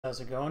How's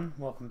it going?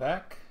 Welcome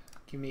back.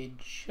 Give me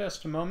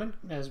just a moment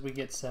as we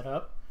get set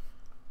up.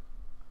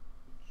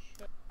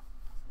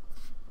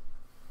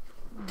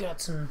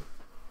 Got some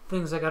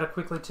things I gotta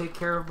quickly take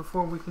care of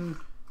before we can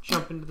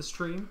jump into the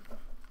stream.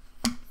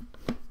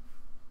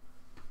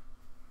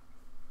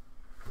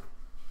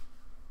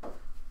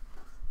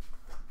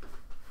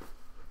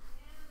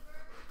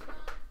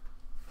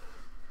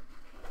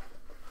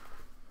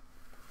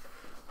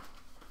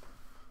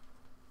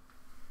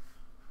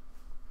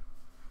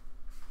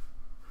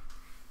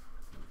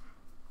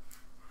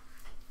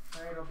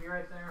 Alright, I'll be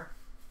right there.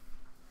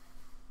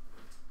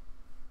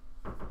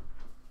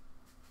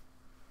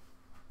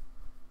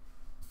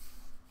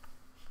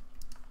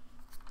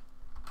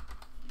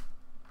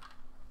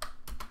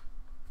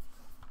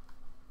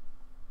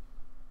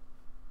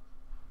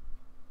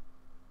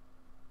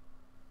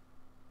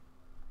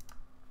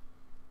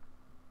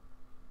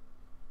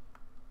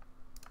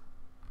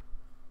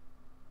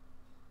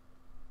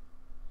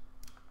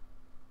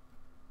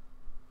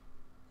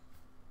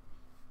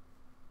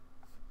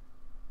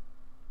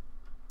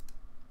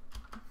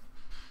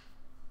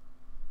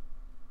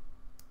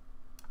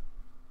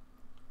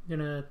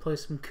 Gonna play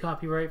some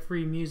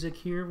copyright-free music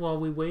here while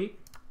we wait.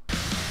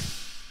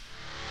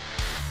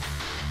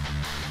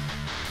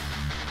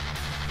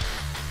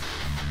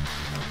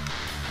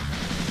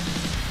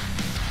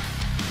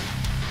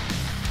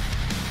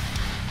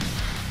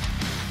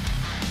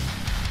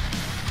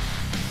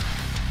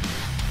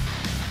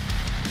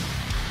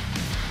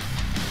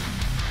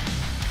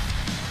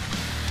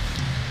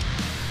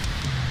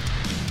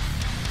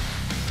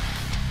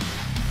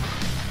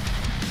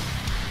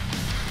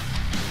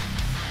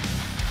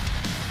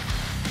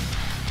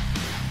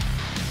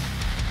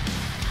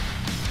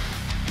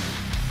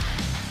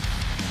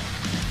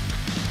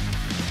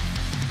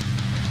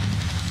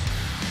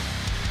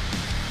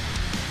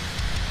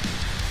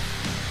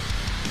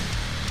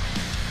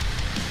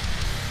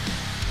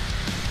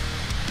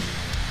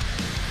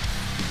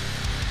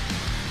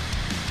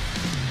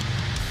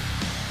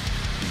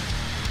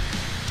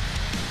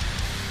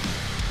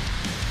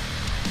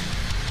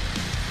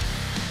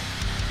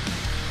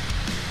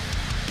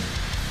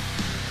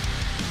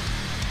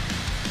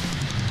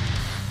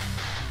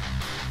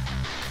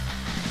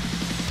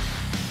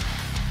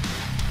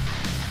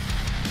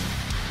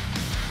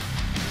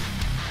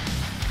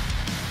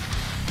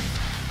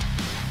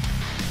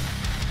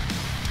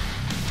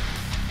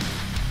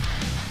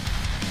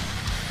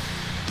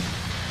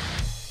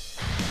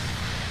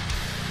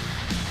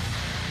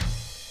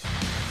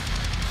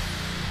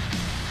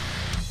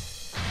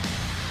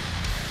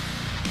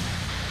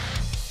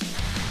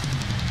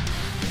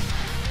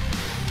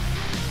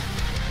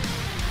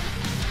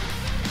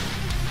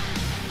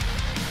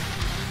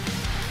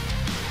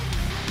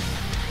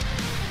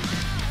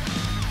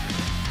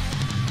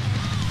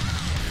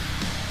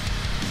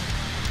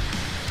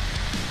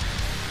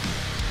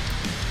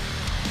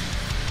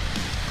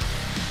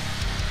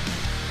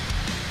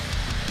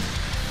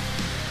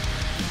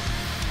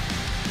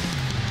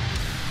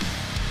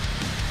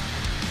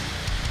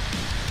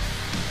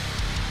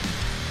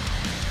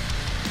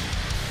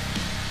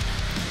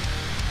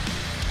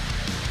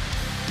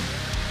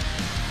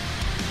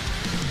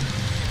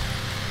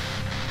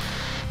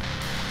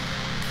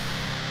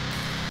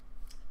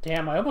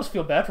 Damn, I almost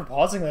feel bad for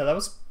pausing that. That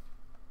was,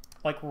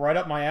 like, right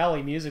up my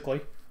alley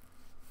musically.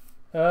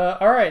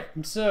 Alright,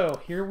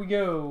 so, here we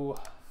go.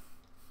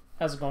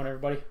 How's it going,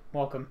 everybody?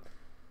 Welcome.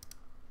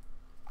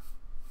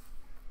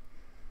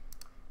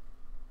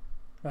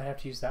 Might have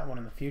to use that one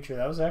in the future.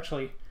 That was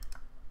actually...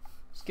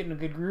 just getting a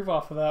good groove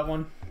off of that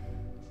one.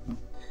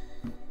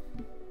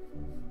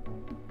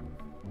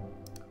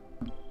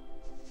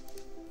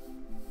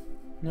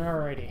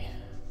 Alrighty.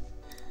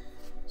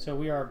 So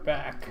we are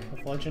back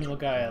with Legend of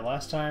Legaia.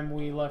 Last time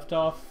we left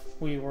off,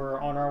 we were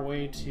on our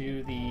way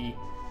to the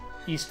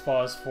East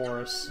Vaz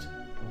Forest.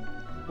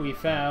 We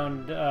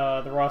found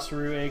the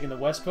Rosaru egg in the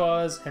West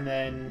Vaz, and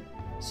then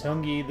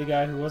Songi, the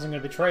guy who wasn't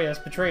going to betray us,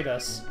 betrayed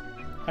us.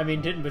 I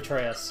mean, didn't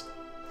betray us.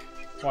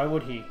 Why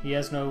would he? He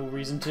has no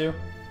reason to.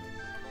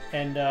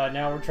 And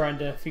now we're trying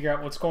to figure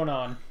out what's going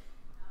on.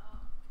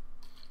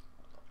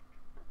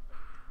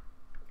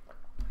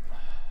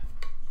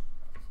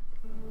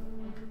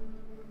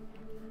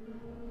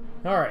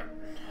 Alright.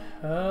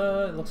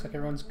 It looks like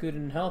everyone's good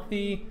and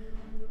healthy.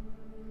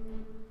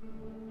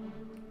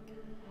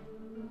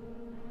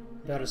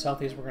 About as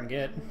healthy as we're gonna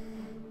get.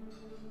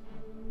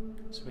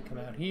 So we come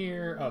out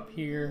here, up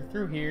here,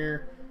 through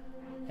here,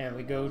 and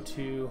we go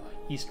to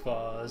East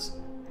Vaz.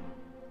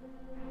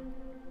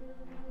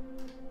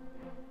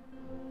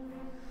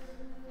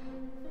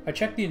 I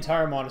checked the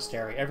entire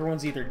monastery.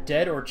 Everyone's either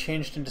dead or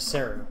changed into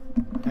Seru.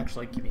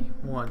 Actually, give me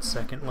 1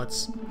 second.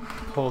 Let's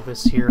pull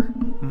this here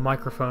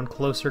microphone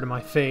closer to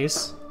my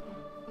face.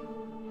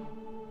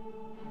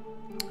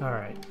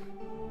 Alright.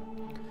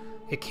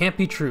 It can't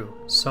be true.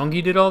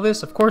 Songi did all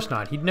this? Of course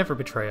not. He'd never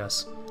betray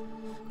us.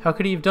 How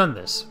could he have done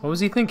this? What was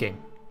he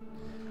thinking?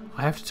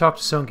 I have to talk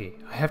to Songi.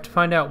 I have to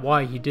find out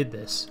why he did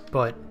this.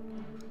 But...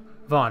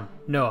 Vaughn,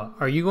 Noah,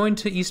 are you going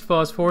to East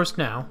Falls Forest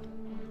now?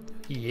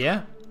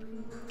 Yeah.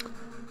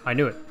 I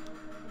knew it.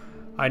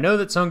 I know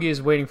that Songi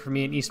is waiting for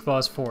me in East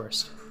Falls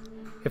Forest.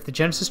 If the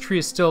Genesis tree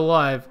is still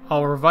alive,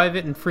 I'll revive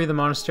it and free the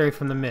monastery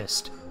from the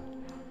mist.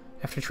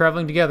 After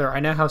traveling together, I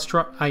know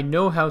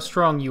how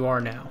strong you are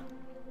now.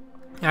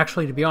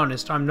 Actually, to be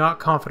honest, I'm not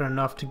confident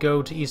enough to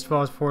go to East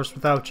Falls Forest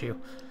without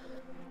you.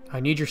 I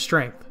need your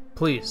strength.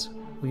 Please,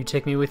 will you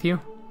take me with you?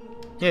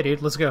 Yeah,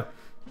 dude, let's go.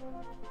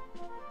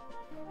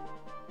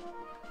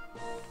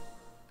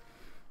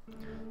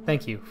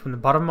 Thank you. From the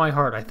bottom of my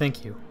heart, I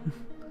thank you.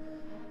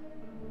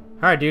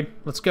 Alright, dude,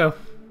 let's go.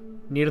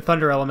 Need a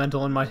thunder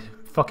elemental in my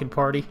fucking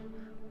party.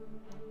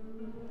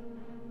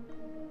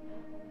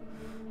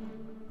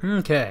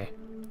 Okay.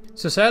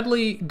 So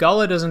sadly,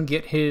 Gala doesn't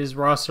get his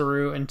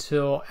Rosaru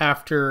until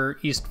after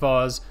East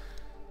Vaz.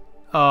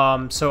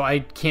 So I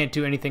can't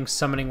do anything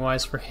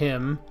summoning-wise for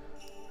him.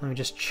 Let me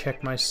just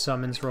check my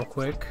summons real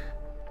quick.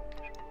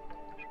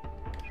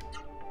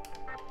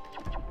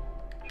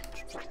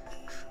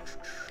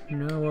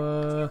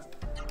 Noah.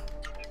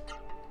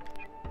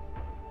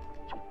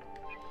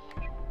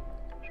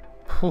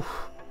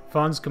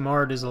 Vaughn's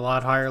Gamard is a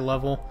lot higher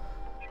level.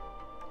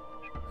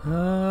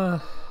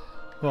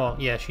 Well,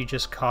 yeah, she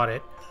just caught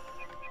it.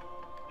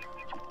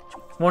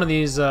 One of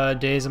these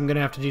days I'm gonna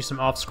have to do some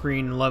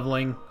off-screen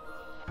leveling,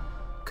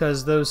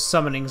 because those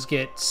summonings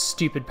get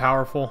stupid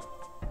powerful.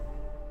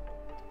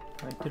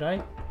 Wait, did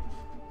I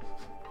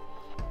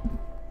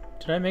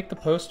make the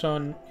post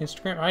on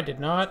Instagram? I did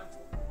not.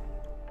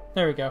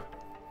 There we go.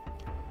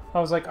 I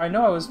was like, I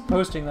know I was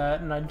posting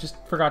that, and I just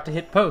forgot to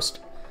hit post.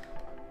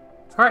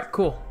 Alright,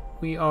 cool.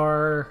 We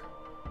are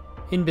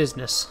in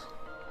business.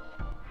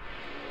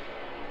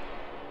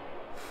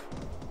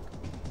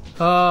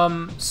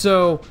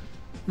 So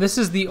this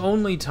is the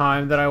only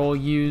time that I will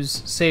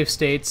use save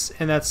states,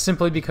 and that's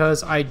simply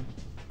because I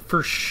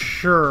for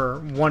sure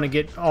want to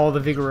get all the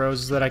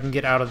Viguros that I can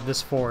get out of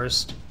this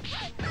forest.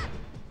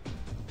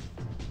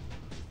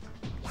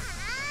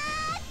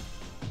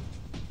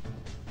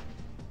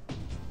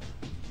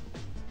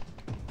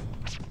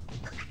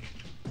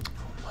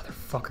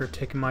 Motherfucker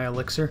taking my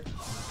elixir.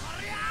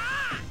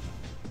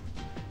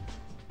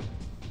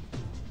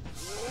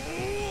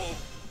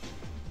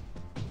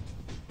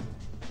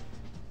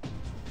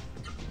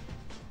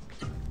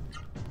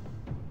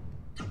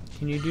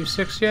 Can you do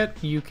 6 yet?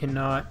 You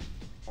cannot.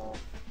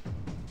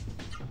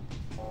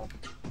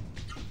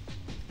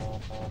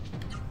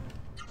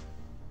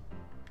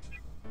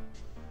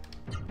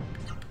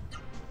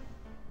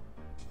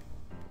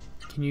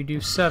 Can you do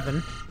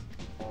 7?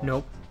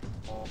 Nope.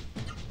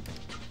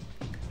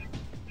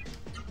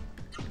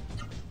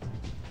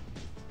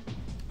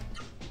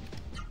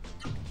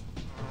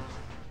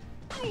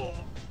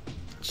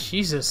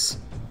 Jesus.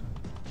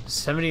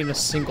 70 in a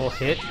single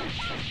hit?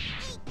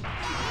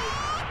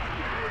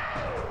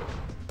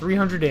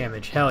 300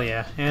 damage, hell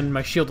yeah. And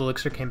my shield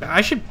elixir came back.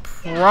 I should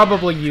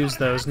probably use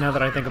those now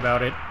that I think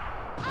about it.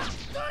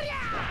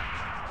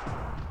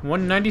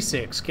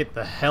 196, get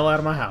the hell out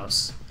of my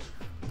house.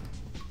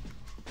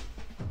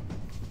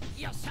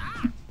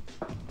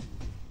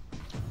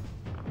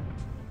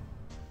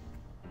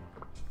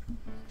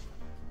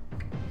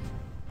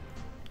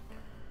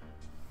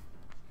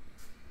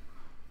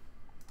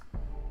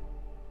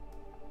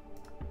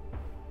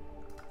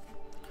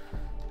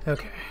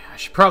 Okay, I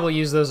should probably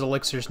use those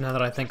elixirs now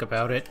that I think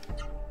about it.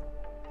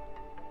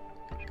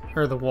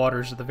 Or the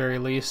waters at the very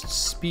least.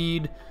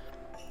 Speed,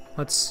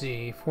 let's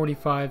see,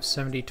 45,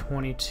 70,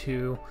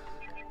 22.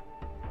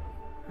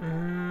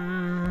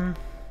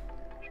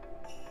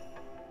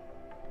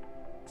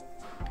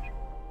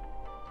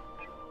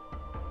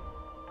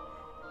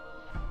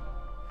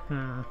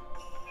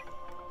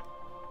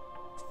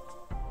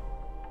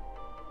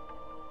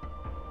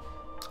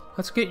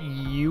 Let's get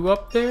you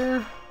up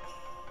there.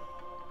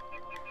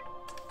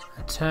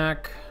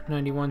 Attack,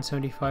 91,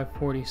 75,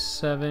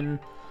 47.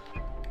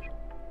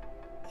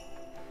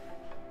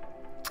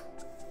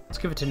 Let's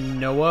give it to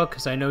Noah,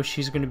 because I know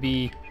she's going to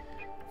be,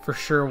 for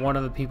sure, one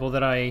of the people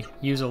that I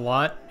use a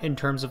lot in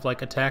terms of,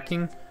 like,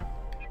 attacking.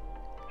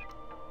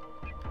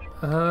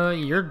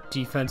 Your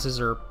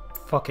defenses are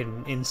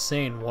fucking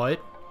insane,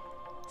 what?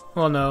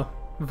 Well, no.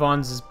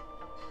 Vaughn's is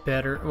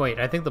better. Wait,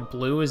 I think the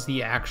blue is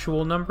the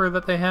actual number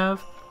that they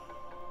have?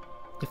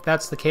 If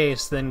that's the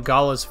case, then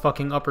Gala's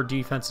fucking upper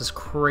defense is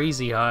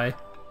crazy high.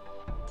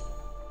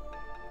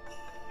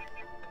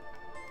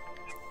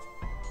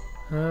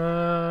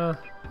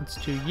 Let's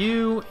do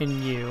you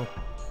and you.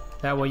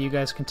 That way you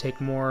guys can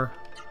take more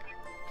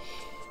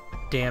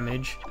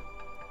damage.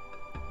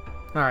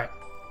 Alright.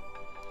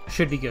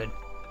 Should be good.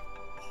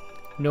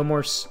 No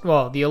more...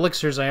 Well, the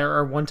elixirs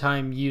are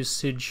one-time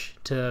usage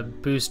to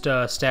boost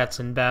stats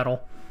in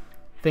battle.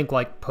 Think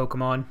like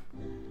Pokemon.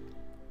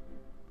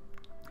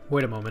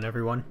 Wait a moment,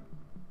 everyone.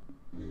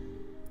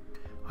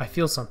 I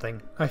feel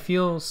something. I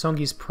feel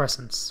Songi's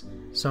presence.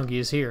 Songi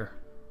is here.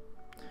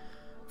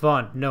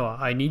 Vaughn, Noah,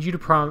 I need you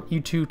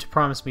two to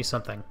promise me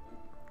something.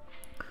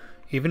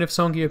 Even if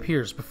Songi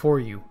appears before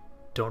you,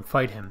 don't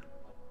fight him.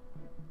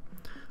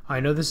 I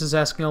know this is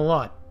asking a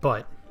lot,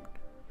 but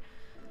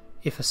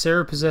if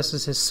Aseru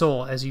possesses his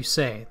soul, as you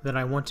say, then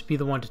I want to be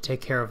the one to take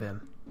care of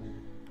him.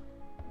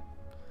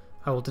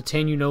 I will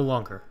detain you no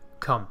longer.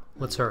 Come,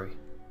 let's hurry.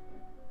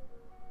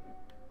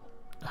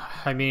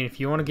 I mean, if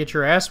you want to get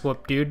your ass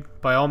whooped, dude,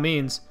 by all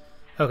means.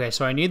 Okay,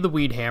 so I need the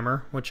weed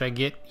hammer, which I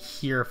get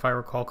here if I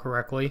recall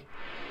correctly.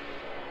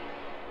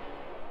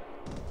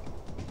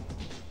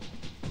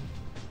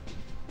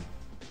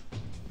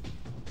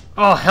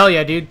 Oh, hell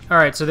yeah, dude.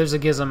 Alright, so there's a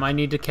gizm. I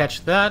need to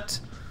catch that.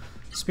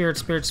 Spirit,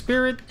 spirit,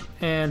 spirit.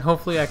 And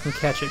hopefully I can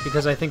catch it,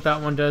 because I think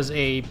that one does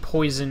a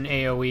poison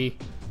AoE.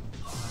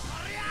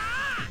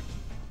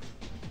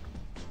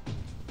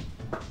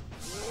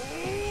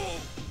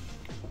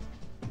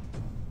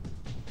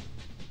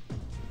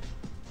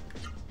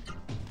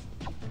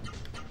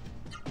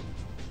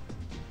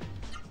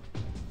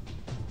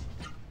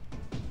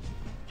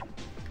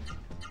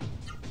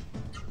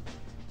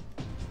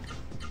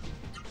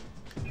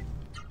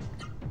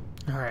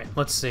 Alright,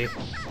 let's see.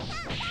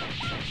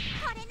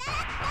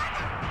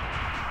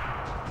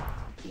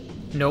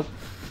 Nope.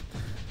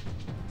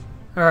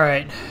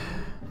 Alright.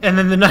 And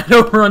then the Knight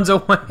runs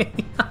away.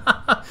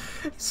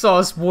 Saw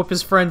us whoop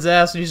his friend's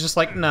ass and he's just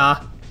like,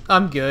 nah,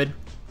 I'm good.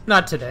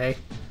 Not today.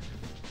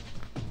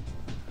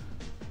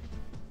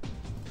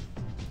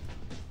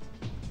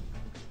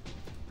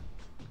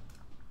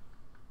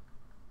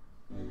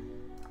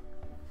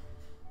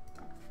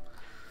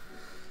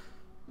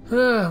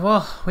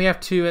 Well, we have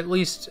to at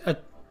least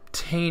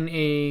attain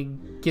a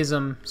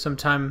gizm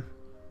sometime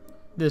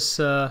this,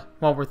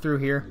 while we're through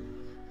here.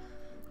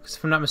 Because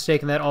if I'm not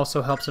mistaken, that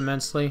also helps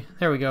immensely.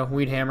 There we go,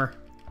 weed hammer.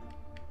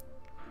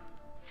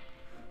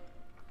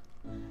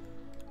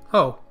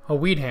 Oh, a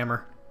weed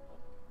hammer.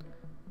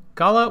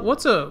 Gala,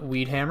 what's a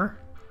weed hammer?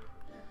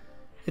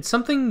 It's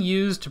something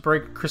used to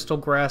break crystal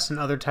grass and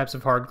other types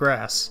of hard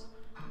grass.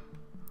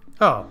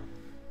 Oh.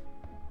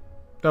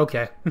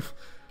 Okay.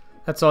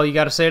 That's all you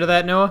gotta say to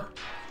that, Noah?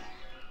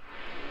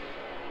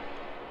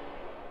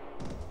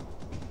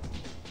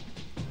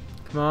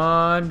 Come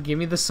on, give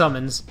me the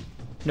summons.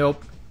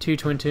 Nope. 2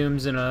 twin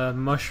tombs and a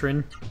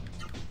mushroom.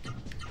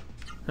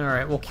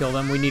 Alright, we'll kill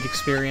them. We need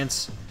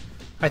experience.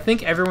 I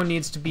think everyone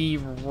needs to be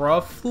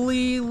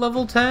roughly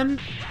level 10.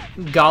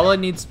 Gala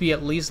needs to be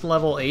at least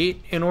level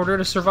 8 in order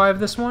to survive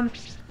this one.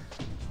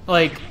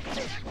 Like,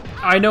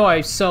 I know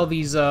I sell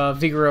these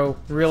Viguro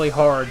really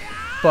hard,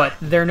 but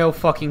they're no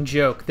fucking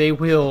joke. They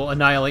will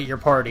annihilate your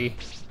party.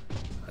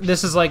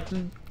 This is like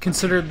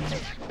considered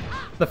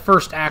the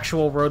first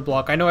actual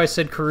roadblock. I know I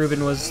said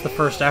Karubin was the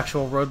first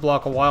actual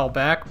roadblock a while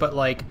back, but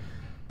like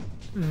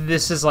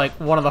this is like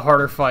one of the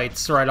harder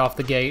fights right off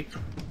the gate.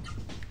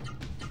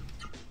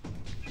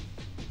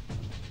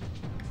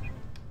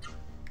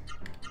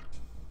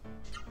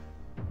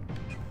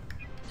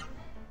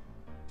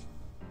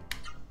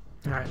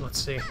 Alright, let's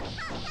see.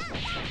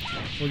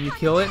 Will you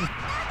kill it?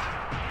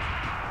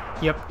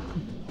 Yep.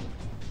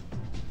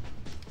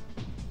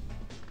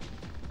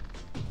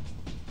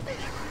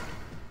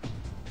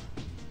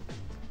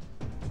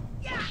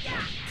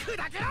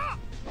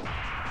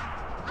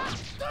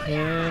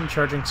 And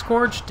charging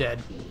Scorch,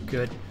 dead.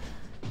 Good.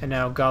 And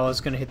now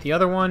Gala's gonna hit the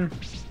other one.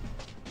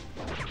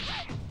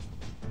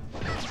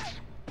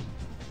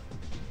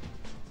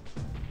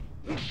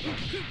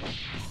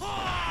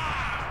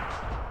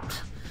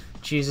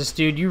 Jesus,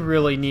 dude, you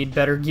really need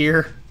better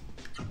gear.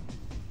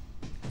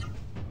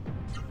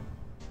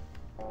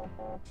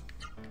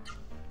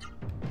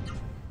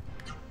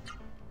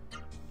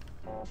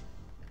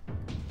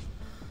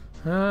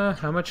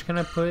 How much can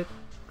I put?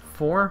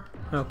 4?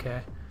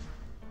 Okay.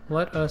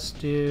 Let us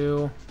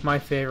do my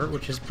favorite,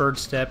 which is Bird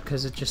Step,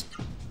 because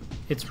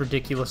it's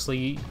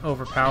ridiculously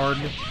overpowered.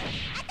 Look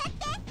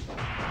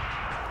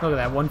at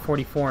that,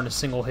 144 in a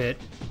single hit.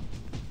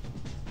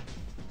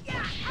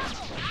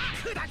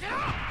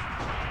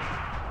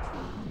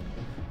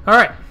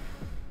 Alright.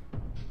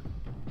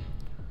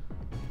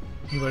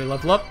 Anybody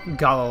level up?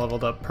 Gala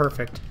leveled up.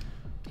 Perfect.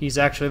 He's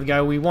actually the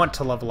guy we want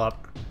to level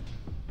up.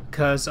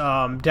 Because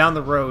down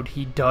the road,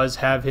 he does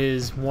have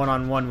his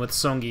one-on-one with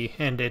Songi,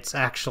 and it's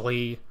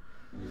actually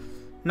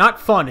not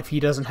fun if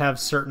he doesn't have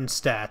certain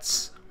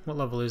stats. What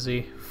level is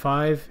he?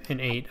 5 and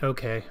 8.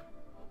 Okay.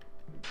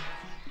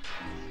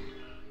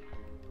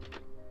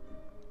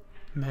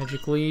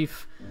 Magic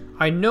Leaf.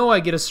 I know I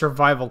get a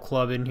Survival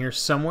Club in here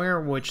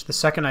somewhere, which the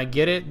second I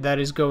get it, that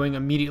is going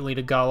immediately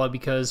to Gala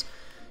because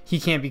he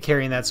can't be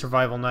carrying that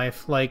Survival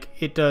Knife. Like,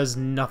 it does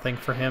nothing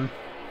for him.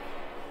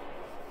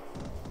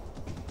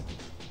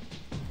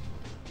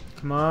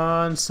 Come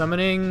on,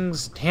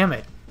 summonings. Damn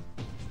it.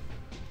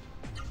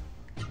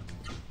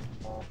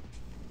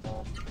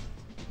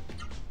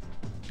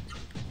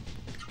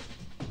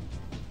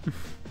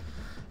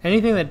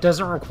 Anything that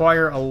doesn't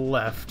require a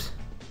left.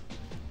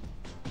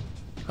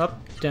 Up,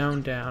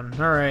 down, down.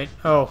 Alright.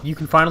 Oh, you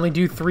can finally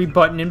do 3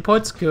 button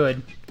inputs?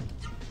 Good.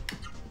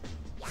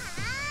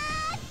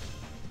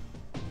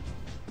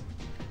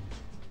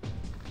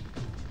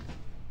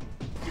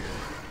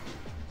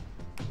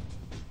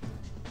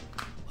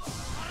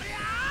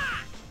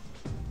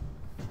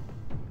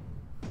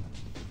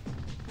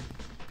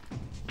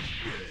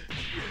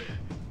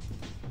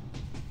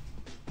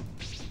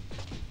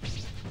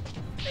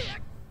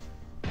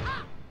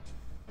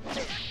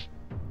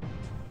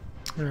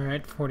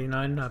 Alright,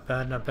 49, not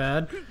bad, not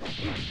bad.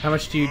 How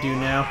much do you do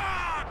now?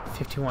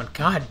 51.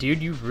 God,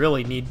 dude, you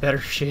really need better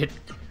shit.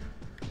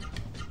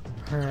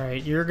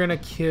 Alright, you're gonna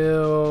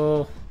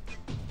kill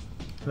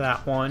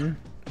that one.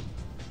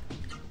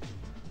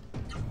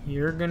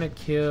 You're gonna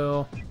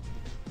kill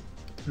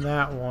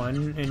that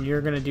one, and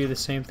you're gonna do the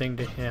same thing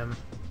to him.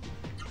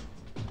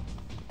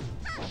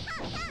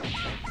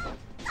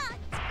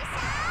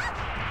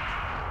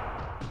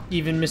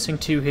 Even missing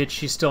 2 hits,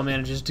 she still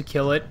manages to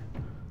kill it.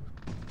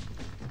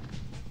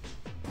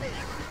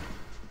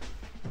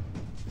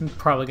 I'm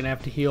probably gonna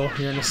have to heal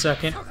here in a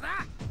second.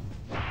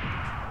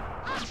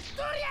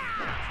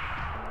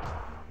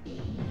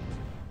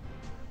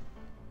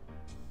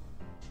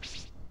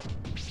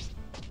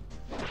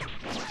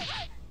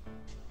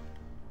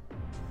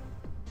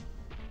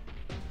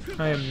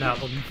 I am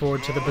not looking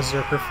forward to the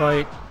Berserker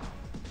fight.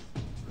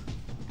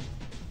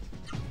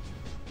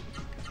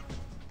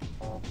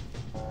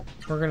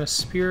 We're gonna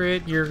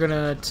Spirit, you're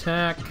gonna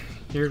attack,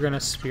 you're gonna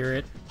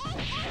Spirit.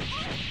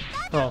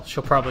 Well,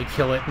 she'll probably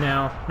kill it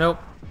now. Nope.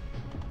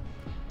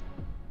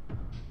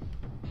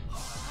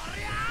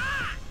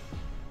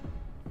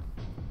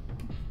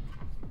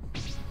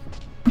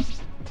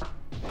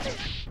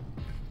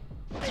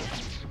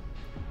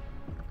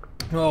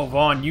 Oh,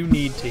 Vaughn, you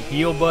need to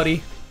heal,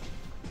 buddy.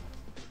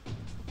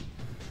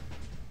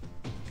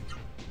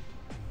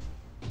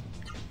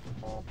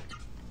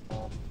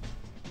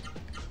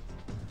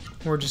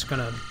 We're just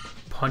gonna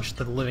punch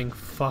the living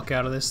fuck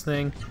out of this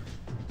thing.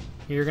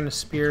 You're gonna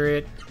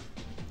Spirit.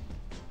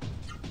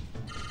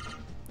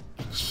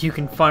 You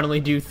can finally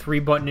do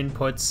 3 button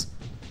inputs.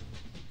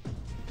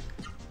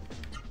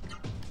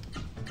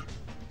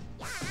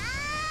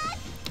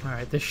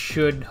 Alright, this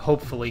should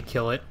hopefully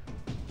kill it.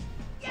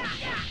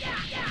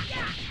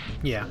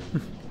 Yeah.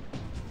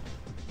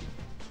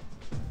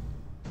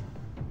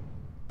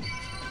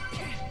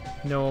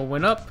 Noah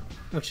went up,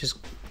 which is...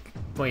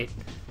 Wait,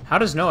 how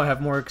does Noah have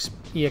more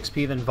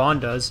EXP than Vaughn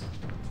does?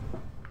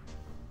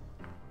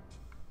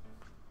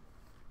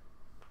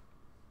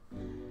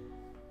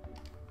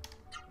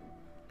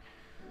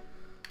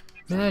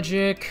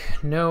 Magic,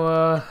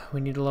 Noah, we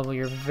need to level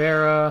your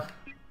Vera.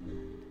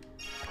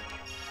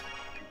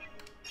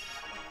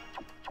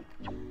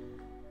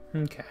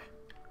 Okay.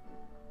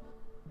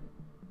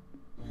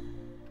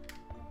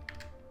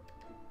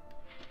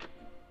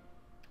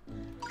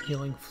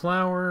 Healing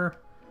Flower.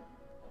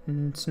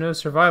 It's no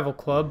survival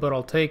club, but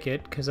I'll take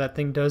it, because that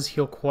thing does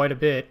heal quite a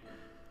bit.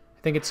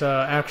 I think it's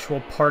an actual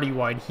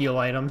party-wide heal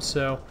item,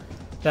 so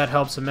that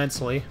helps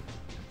immensely.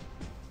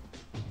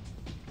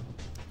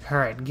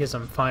 Alright,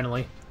 Gizm,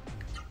 finally.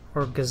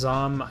 Or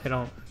Gazam, I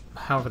don't...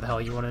 however the hell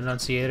you want to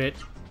enunciate it.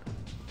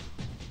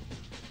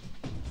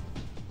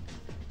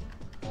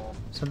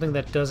 Something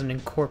that doesn't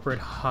incorporate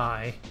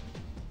high.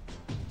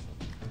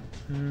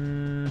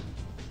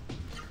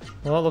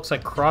 Well, it looks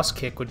like Cross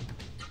Kick would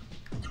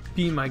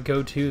be my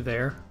go-to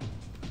there.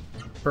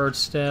 Bird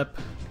Step.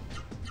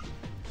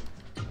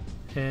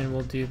 And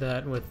we'll do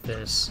that with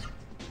this.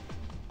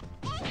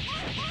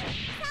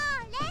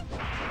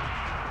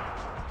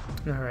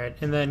 Alright,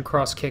 and then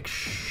Cross Kick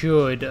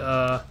should,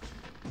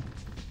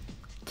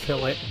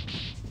 kill it.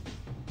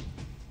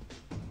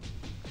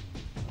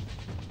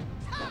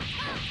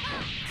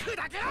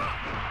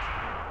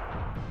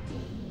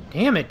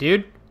 Damn it,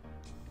 dude!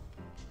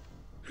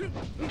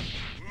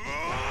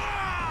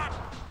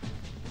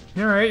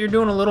 Alright, you're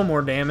doing a little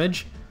more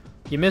damage.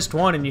 You missed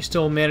one and you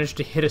still managed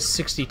to hit a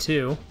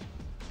 62.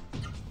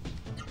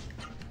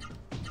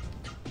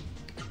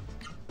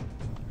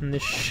 And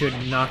this should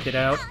knock it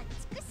out.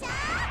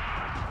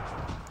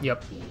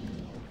 Yep.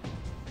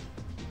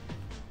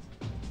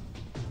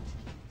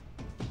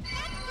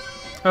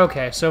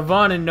 Okay, so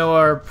Vaughn and Noah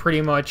are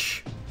pretty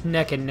much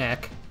neck and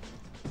neck.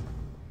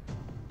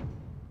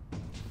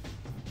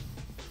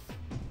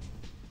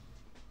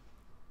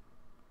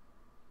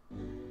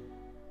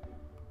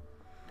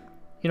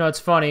 You know,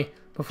 it's funny.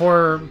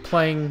 Before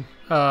playing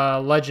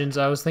Legends,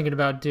 I was thinking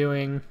about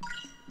doing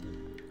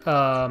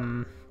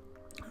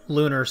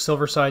Lunar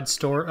Silver Star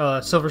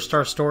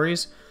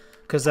Stories,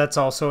 because that's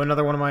also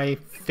another one of my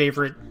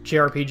favorite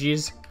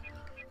JRPGs.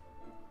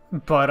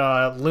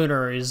 But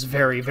Lunar is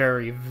very,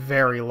 very,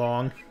 very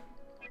long.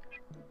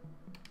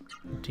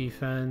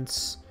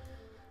 Defense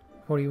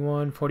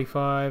 41,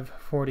 45,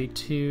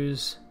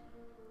 42s.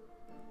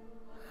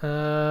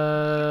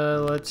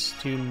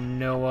 Let's do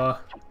Noah.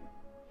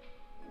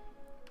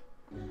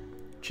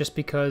 Just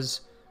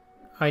because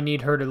I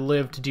need her to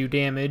live to do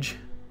damage.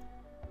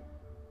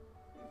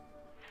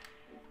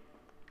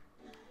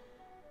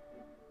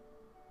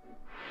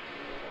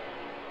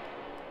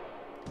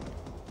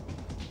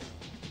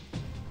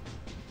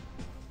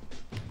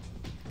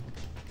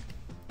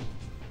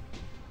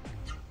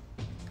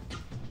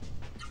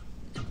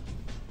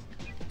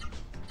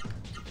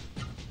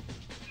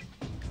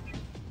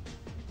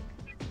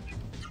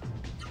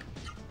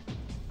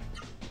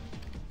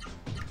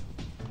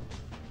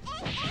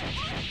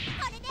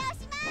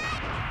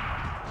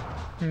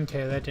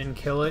 Okay, that didn't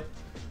kill it.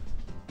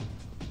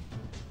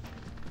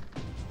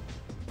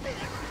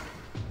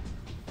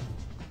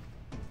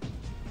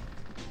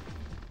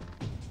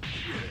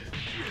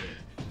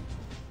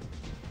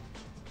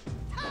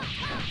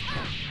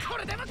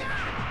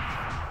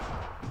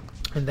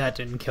 And that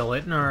didn't kill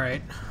it.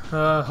 Alright.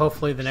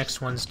 Hopefully the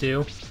next ones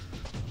do.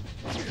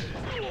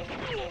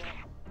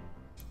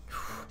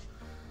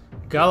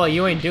 Gala,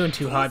 you ain't doing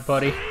too hot,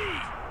 buddy.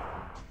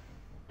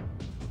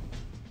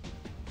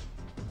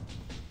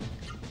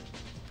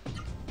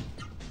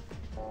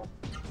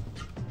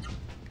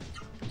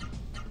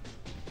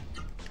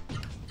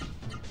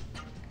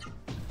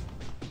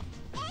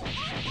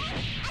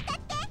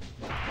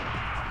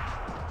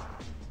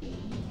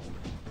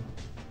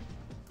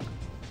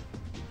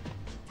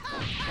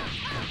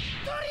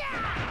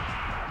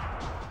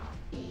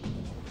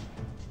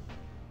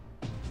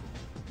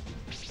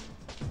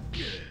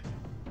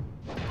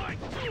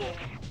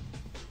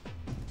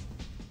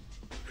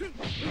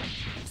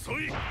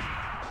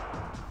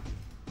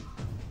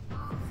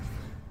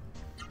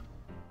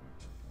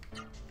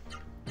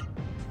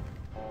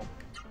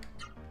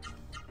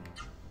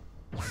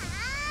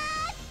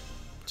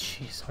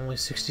 Jeez, only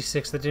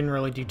 66. That didn't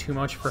really do too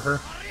much for her.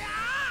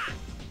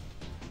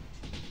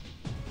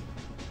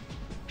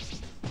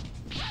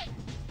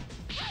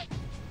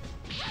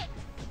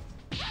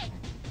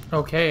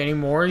 Okay, any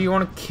more? You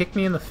want to kick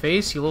me in the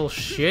face, you little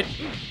shit?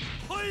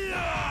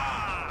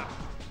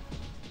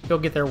 You'll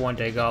get there one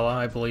day, Gala.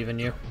 I believe in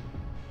you.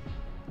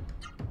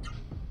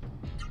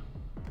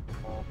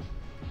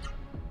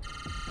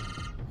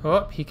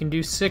 Oh, he can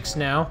do 6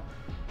 now.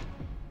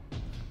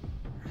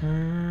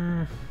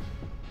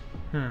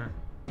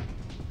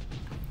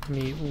 Give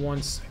me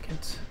 1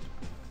 second.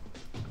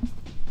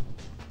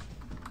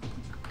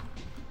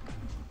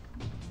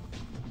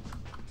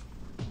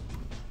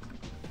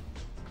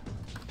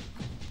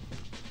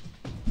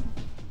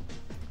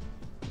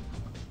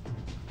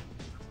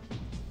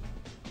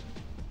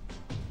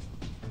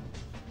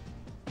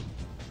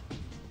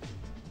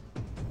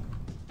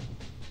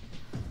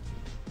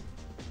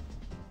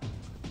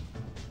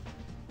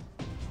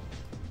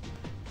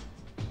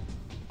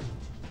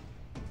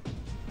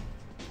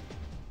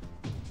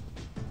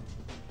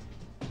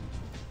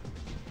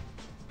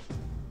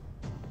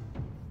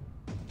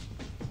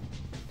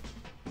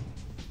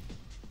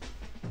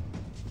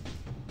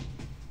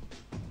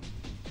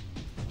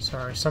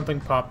 Sorry, something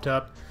popped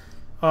up.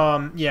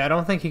 Yeah, I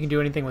don't think he can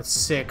do anything with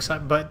 6,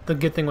 but the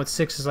good thing with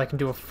 6 is I can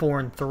do a 4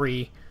 and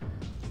 3.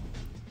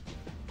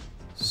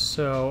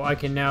 So I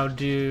can now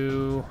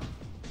do...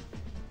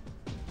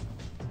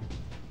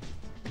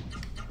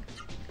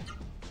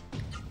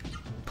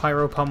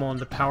 Pyro Pummel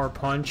into Power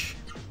Punch.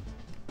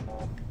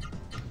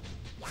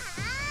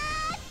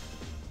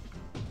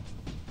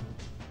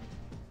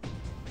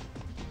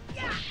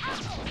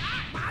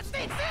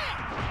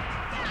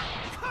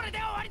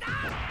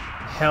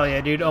 Hell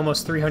yeah, dude.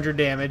 Almost 300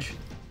 damage.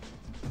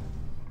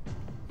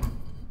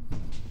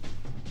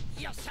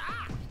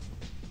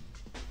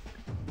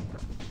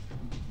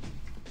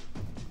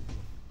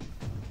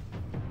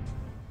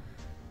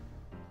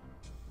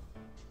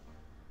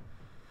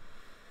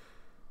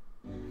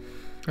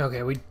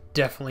 Okay, we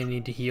definitely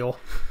need to heal.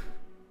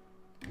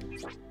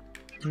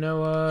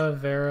 Noah,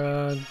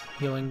 Vera,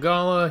 healing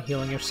Gala,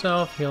 healing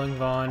yourself, healing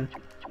Vaughn.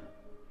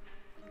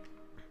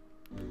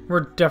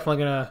 We're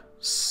definitely gonna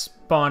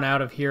spawn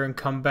out of here and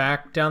come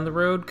back down the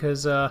road,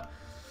 because I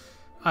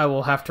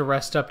will have to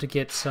rest up to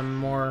get some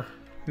more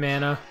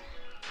mana.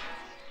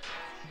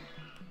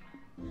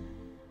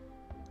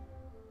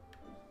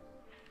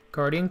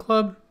 Guardian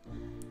Club?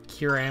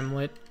 Cure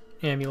Amulet.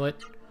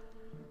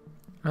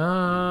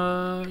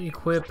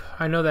 Equip.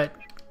 I know that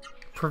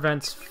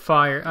prevents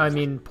fire,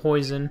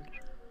 poison.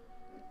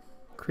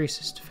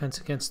 Increases defense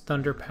against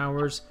thunder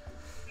powers.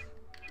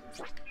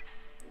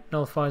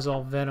 Nullifies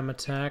all venom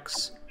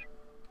attacks.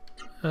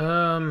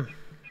 Well,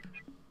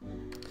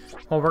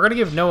 we're gonna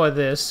give Noah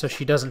this so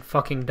she doesn't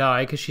fucking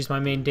die, because she's my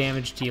main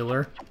damage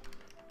dealer.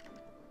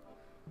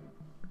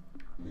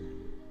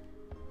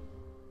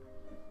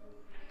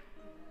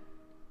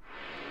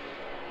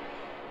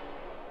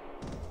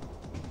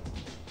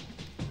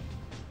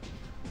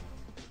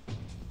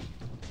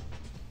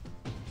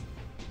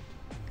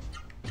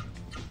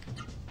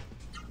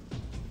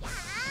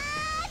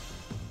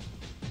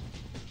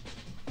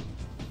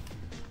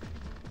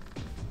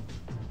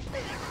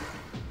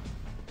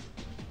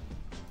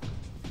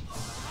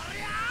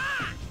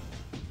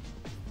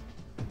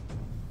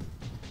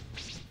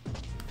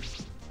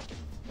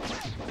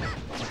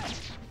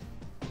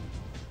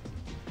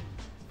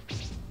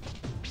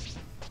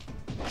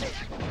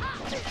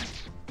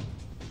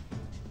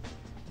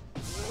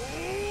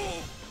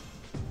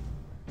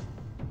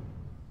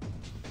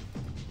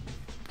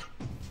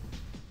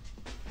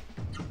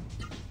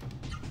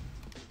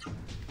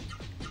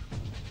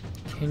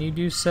 Can you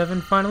do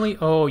 7 finally?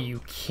 Oh, you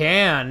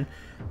can!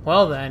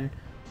 Well then,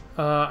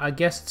 I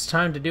guess it's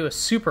time to do a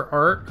super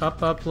art.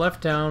 Up, up,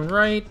 left, down,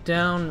 right,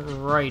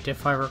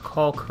 if I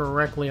recall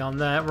correctly on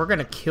that. We're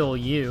gonna kill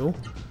you.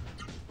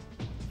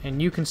 And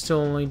you can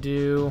still only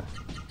do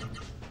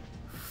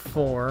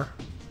 4.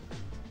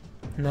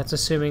 And that's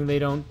assuming they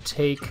don't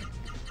take...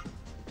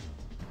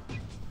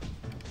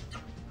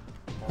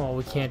 Well,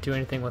 we can't do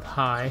anything with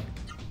high.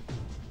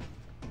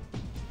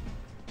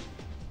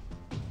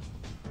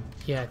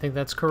 Yeah, I think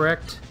that's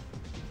correct.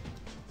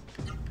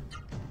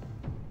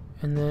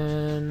 And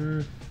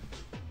then...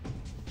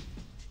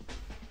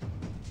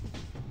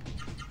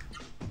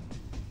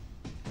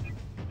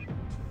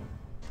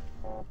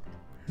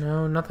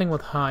 no, nothing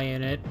with high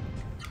in it.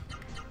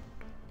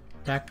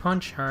 Back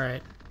punch?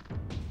 Alright.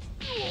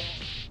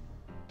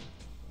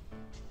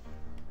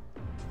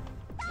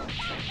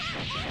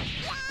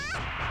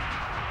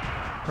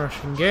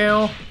 Russian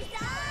Gale.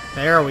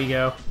 There we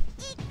go.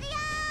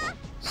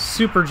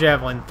 Super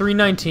Javelin,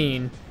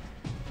 319.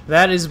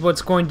 That is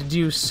what's going to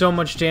do so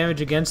much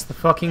damage against the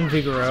fucking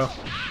Viguro.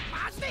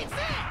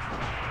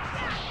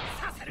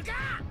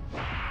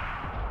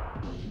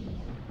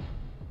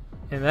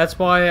 And that's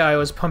why I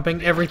was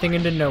pumping everything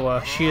into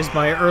Noah. She is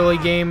my early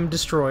game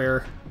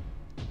destroyer.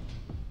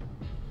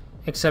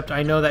 Except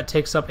I know that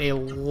takes up a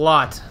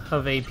lot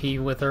of AP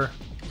with her.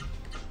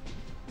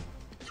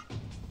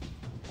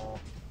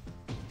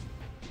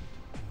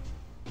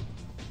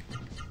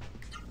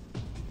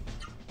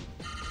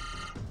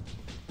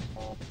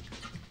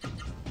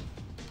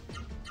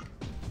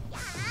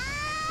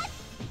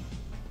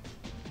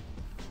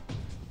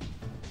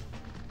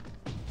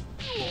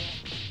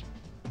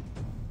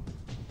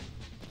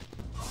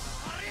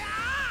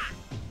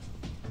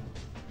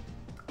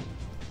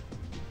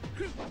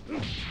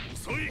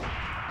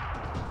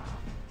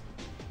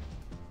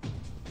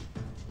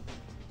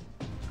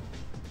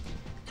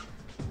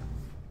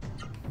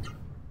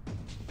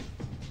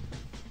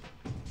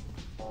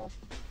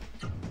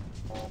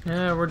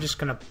 We're just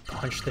gonna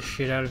punch the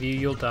shit out of you.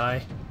 You'll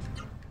die.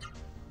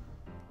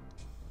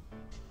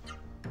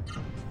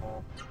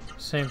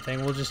 Same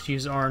thing. We'll just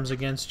use arms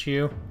against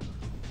you.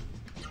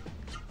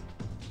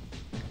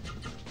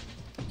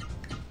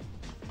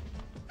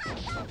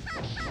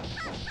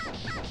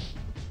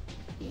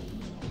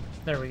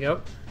 There we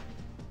go.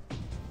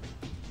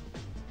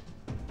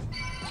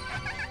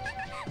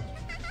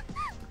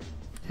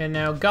 And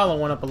now Gala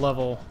went up a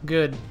level.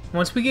 Good.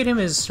 Once we get him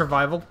his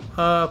survival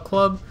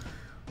club,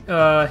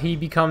 he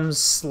becomes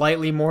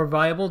slightly more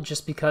viable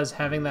just because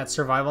having that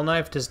survival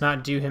knife does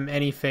not do him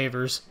any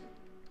favors.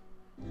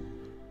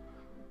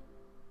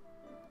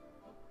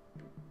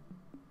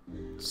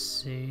 Let's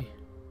see.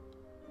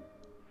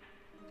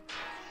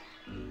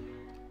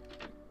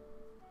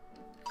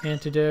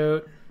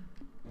 Antidote.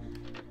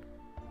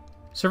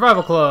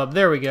 Survival club,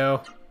 there we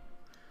go.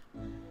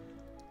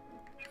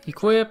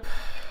 Equip,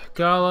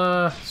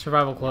 Gala,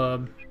 survival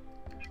club.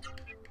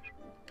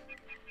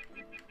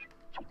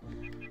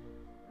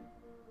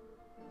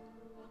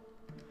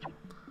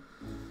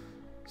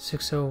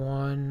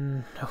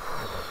 $601.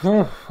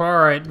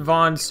 Alright,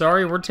 Vaughn,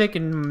 sorry, we're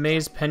taking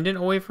May's pendant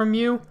away from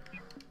you.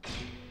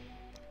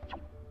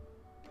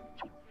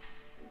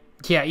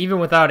 Yeah, even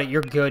without it,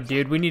 you're good,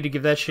 dude. We need to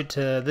give that shit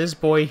to this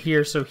boy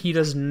here so he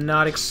does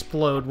not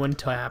explode when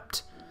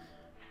tapped.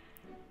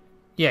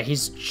 Yeah,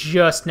 he's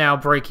just now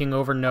breaking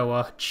over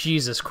Noah.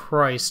 Jesus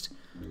Christ.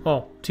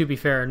 Well, to be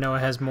fair, Noah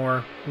has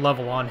more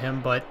level on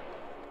him, but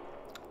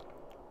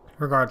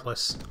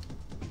regardless.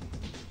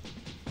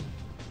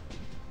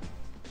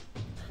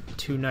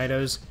 2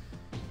 Nidos.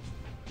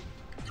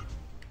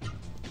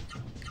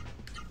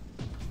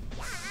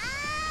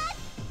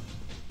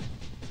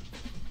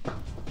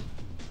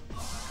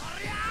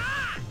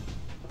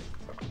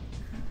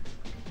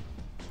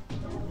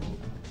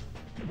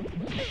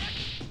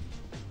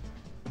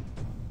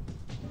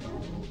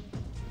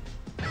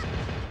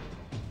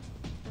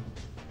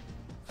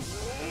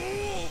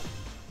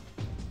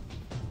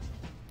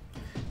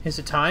 Is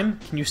it time?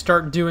 Can you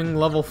start doing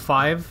level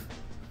 5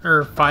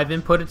 or 5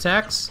 input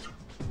attacks?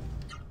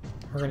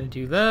 We're gonna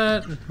do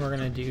that. We're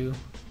gonna do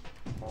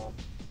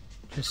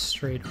just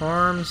straight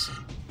arms.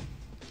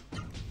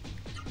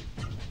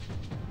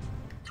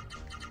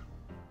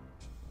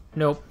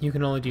 Nope, you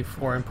can only do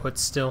 4 inputs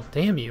still.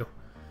 Damn you.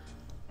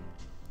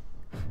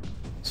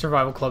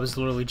 Survival Club is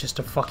literally just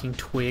a fucking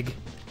twig.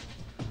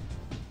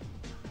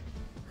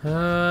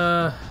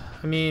 I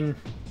mean,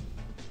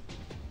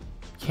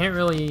 can't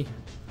really...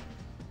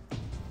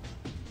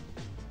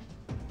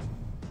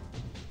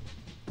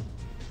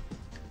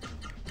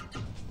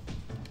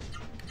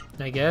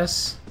 I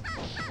guess.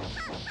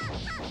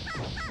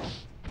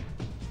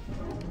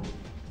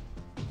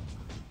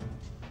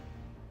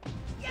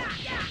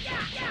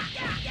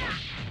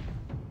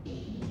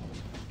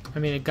 I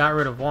mean, it got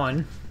rid of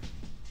 1.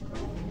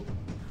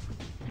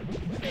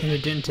 And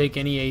it didn't take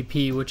any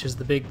AP, which is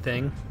the big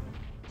thing.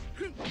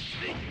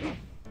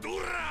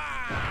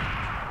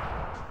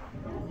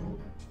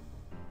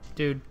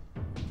 Dude,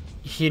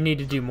 you need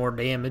to do more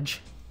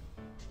damage.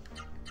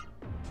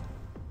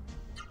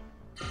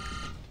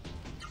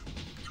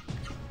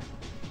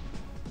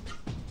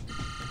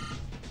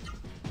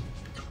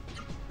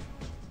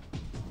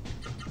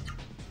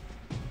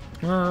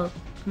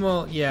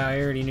 Well, yeah,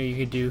 I already knew you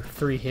could do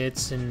 3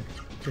 hits in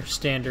your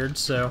standard,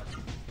 so...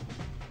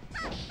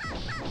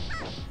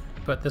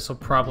 But this will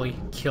probably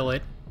kill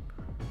it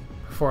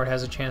before it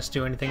has a chance to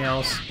do anything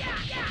else.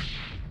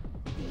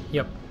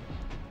 Yep.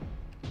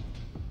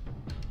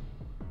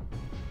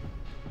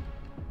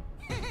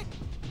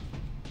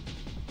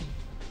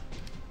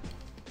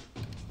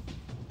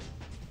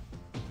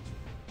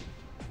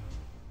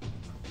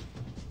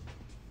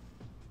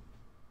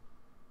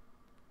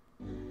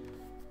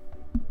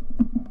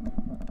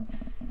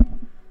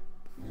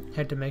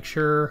 Had to make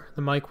sure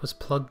the mic was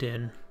plugged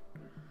in.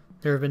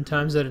 There have been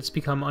times that it's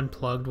become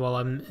unplugged while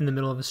I'm in the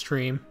middle of a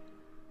stream.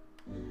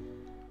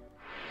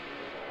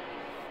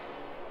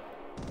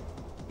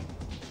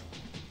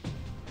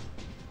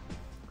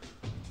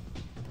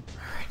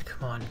 Alright,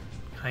 come on.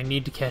 I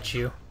need to catch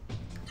you.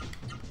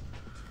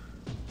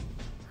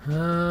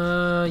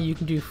 You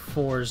can do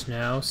 4s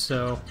now,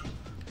 so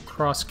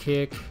cross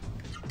kick,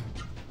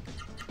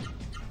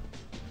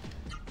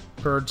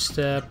 bird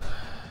step.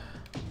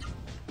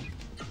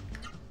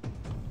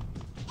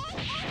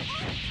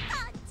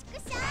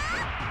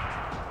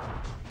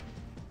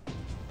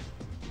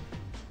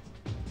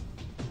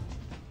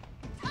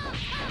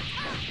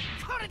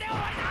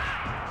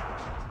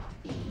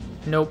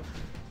 Nope.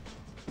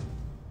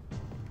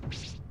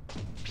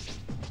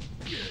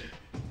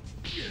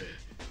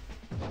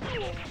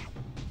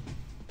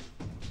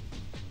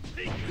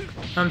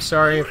 I'm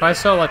sorry, if I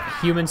saw like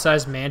a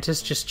human-sized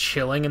mantis just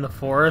chilling in the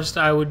forest,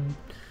 I would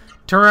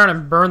turn around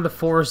and burn the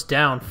forest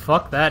down.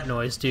 Fuck that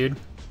noise, dude.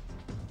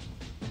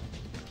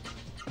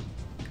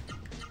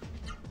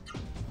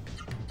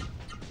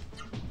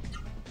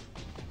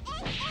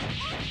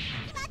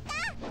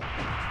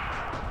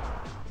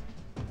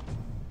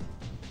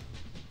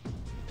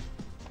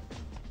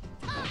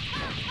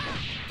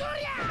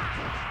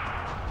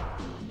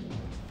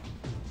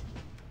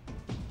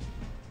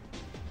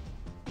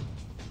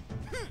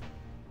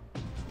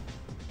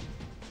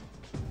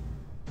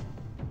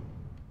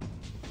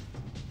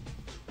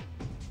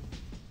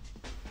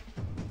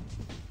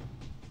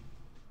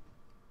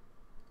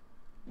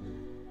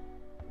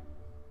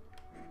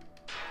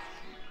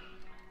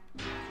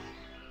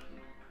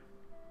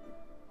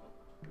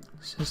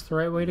 Is this the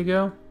right way to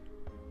go?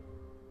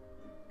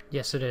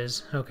 Yes, it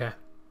is. Okay.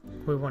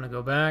 We want to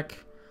go back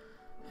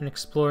and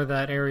explore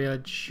that area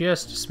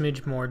just a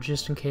smidge more,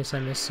 just in case I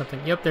missed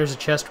something. Yep, there's a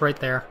chest right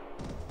there.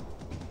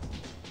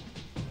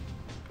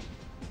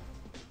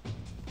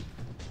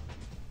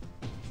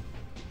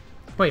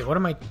 Wait, what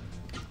am I...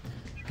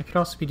 I could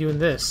also be doing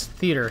this.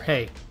 Theater,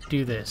 hey,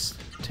 do this.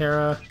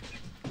 Terra,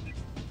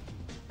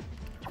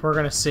 we're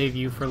gonna save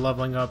you for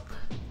leveling up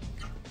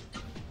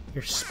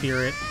your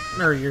spirit,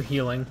 or your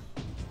healing.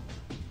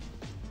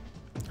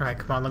 Alright,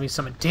 come on, let me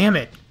summon. Damn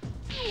it!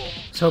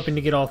 I was hoping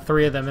to get all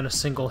 3 of them in a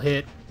single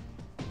hit.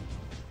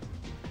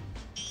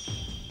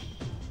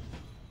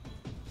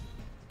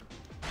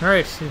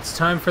 Alright, it's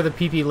time for the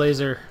PP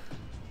laser.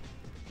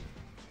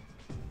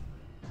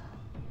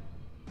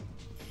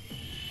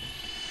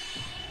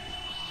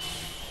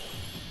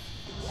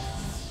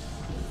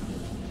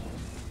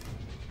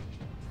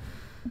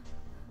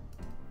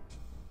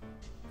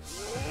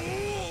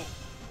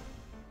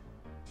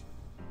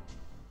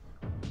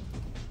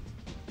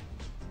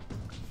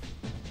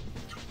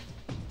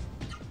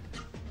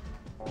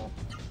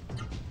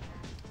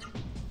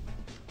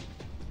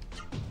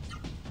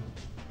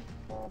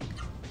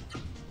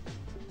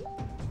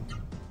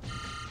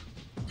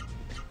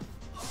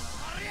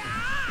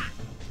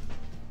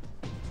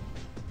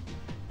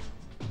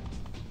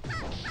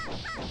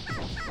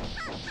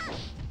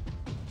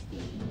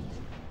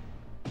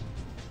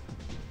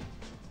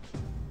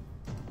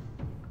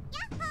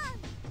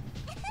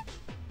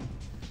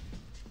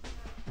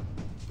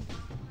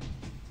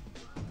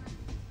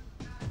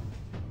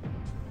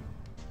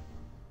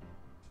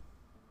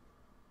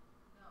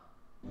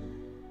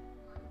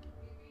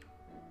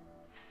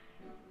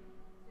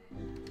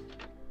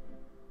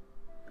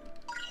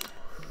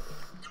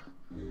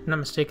 If I'm not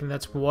mistaken,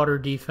 that's water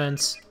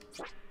defense.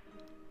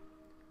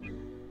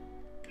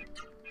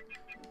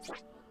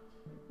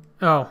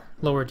 Oh,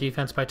 lower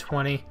defense by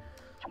 20.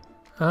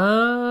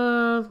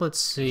 Let's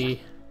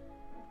see.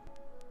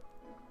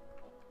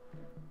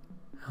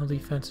 Hell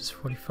defense is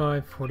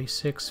 45,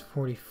 46,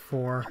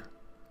 44.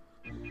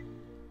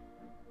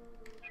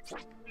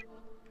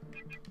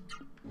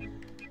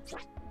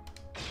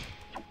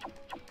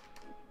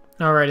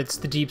 Alright, it's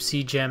the deep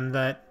sea gem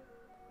that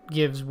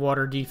gives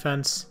water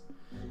defense.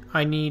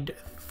 I need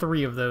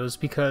 3 of those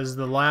because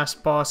the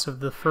last boss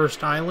of the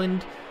first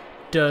island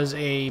does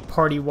a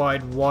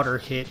party-wide water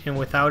hit, and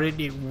without it,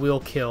 it will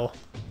kill.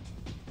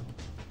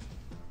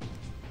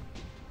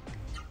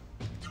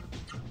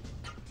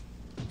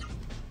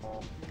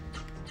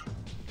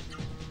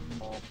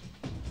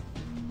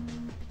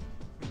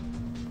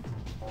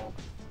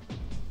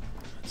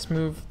 Let's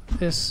move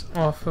this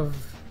off of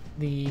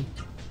the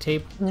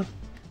table.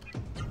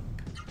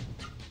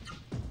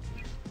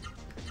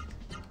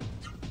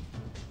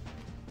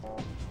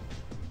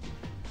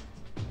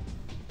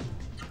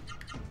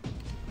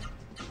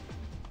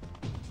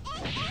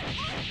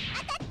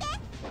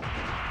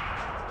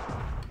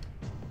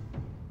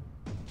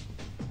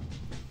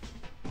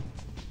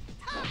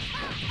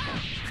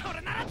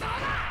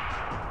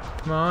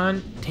 Come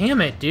on. Damn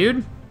it,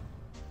 dude.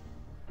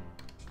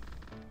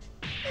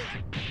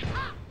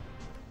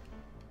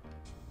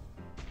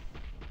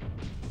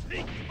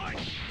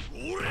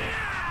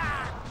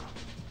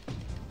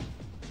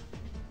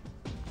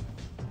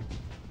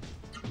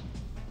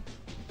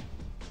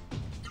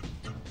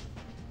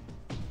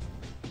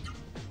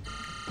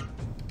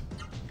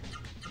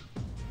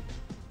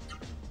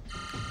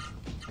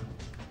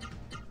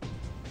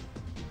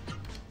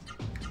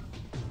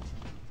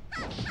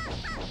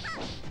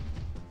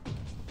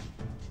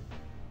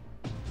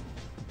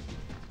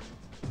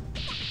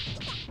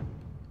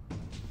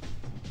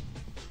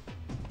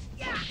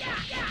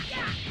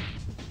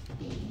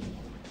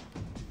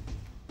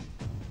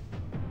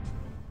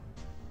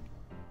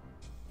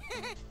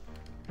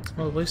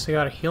 Well, at least I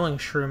got a healing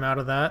shroom out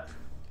of that.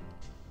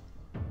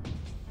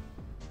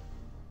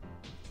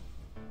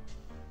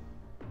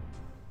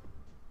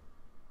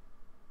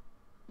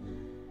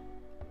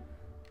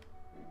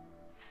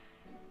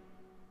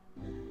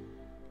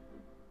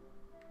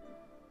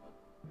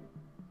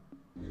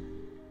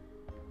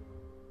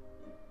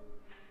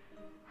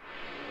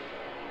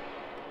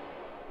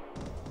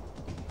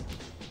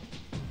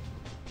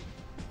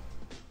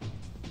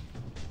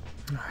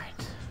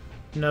 Alright.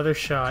 Another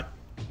shot.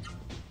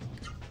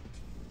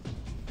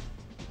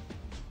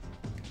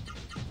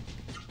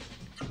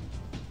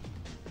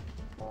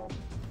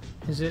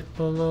 Is it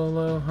low, low,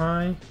 low,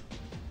 high?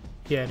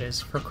 Yeah, it is,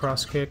 for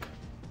cross kick.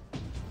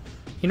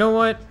 You know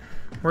what?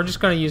 We're just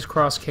gonna use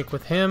cross kick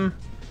with him,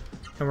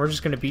 and we're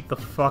just gonna beat the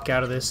fuck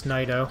out of this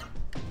Nido.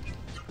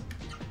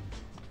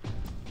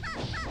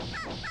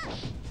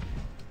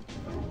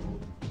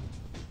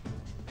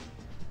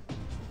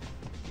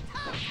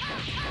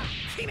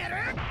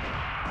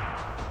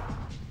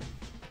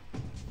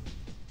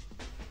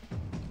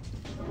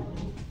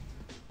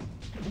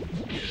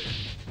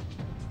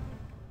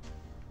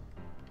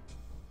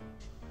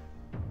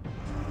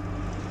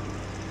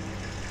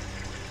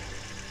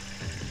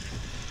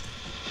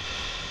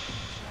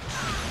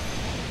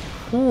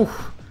 Whew.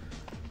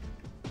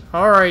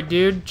 Alright,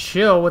 dude.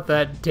 Chill with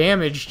that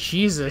damage.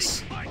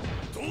 Jesus.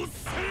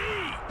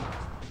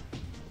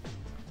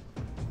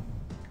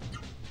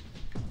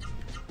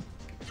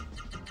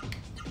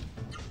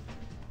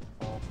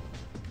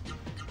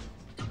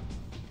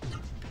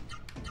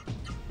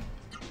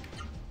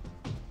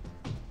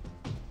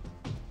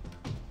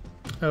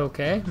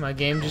 Okay, my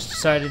game just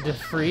decided to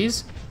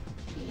freeze.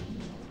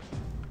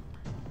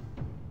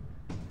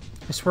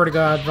 I swear to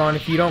God, Vaughn,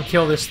 if you don't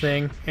kill this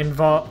thing, and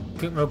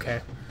okay.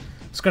 I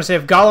was gonna say,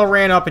 if Gala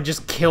ran up and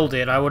just killed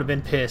it, I would have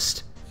been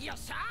pissed.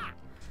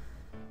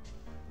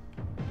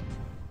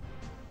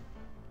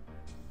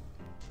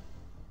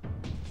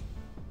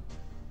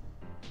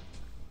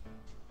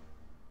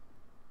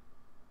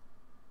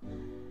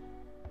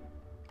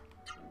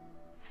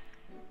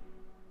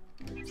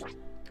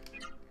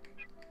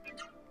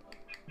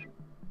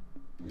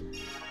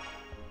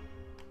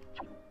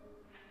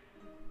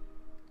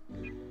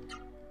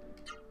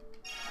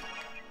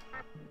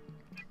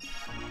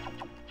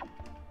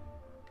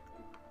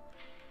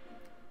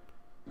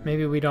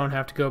 Maybe we don't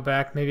have to go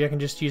back. Maybe I can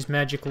just use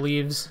magic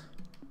leaves.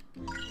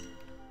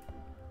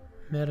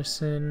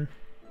 Medicine.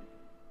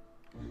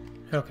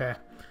 Okay.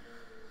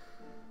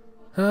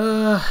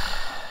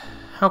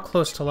 How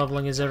close to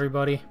leveling is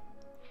everybody?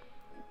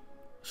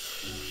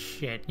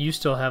 Shit, you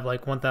still have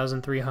like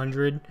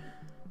 1,300.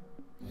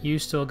 You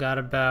still got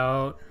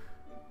about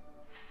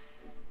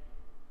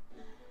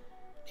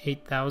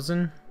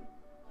 8,000?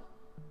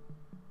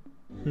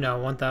 No,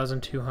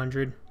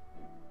 1,200.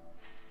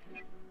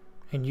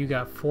 And you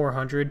got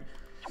 400.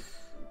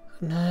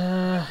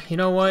 Nah, you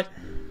know what?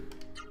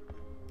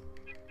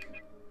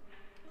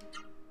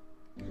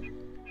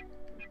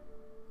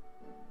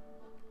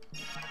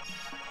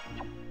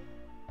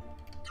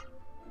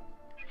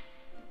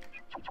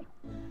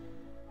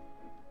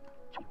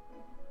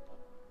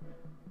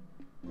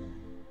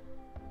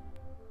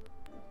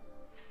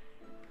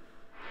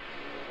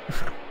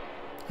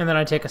 And then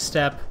I take a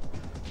step,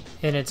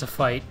 and it's a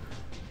fight.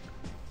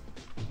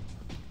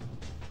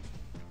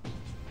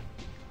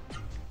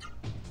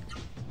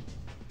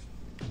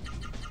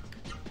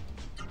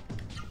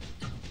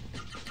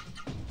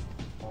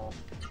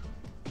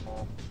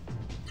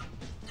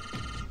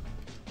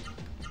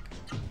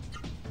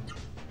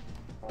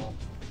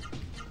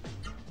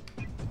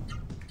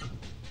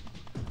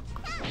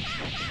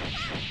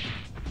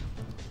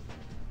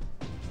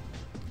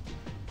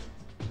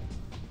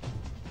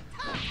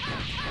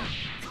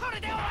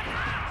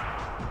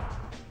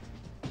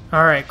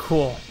 Alright,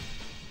 cool.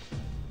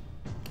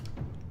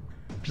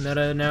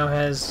 Meta now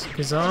has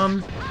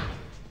Kazam.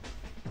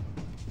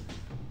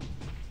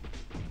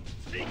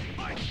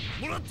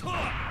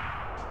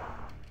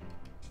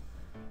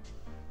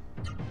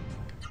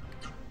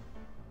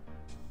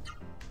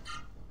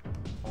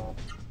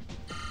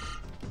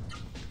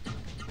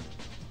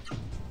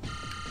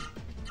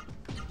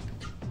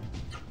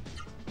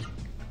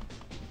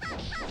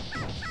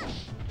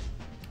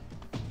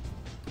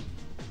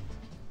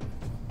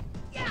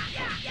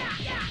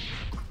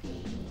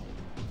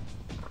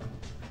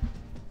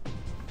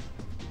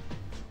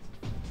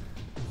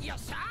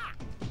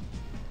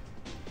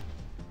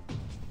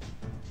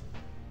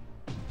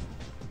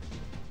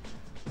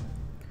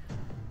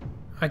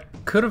 I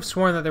could have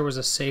sworn that there was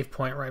a save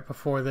point right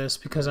before this,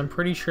 because I'm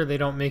pretty sure they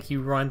don't make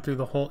you run through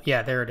the whole...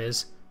 Yeah, there it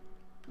is.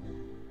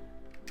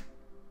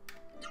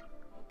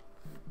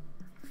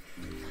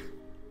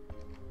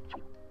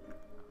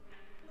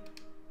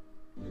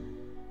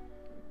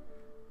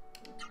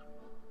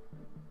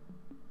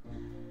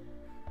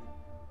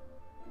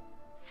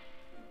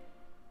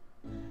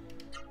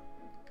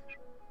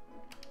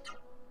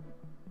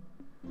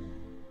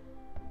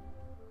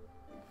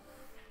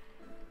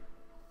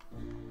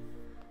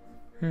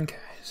 Okay,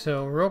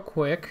 so real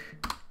quick,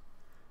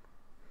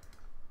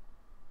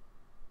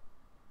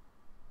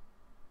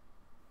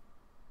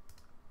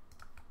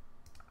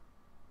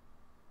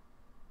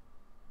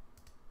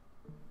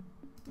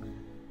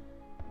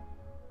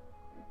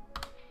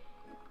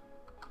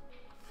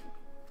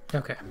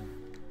 Okay.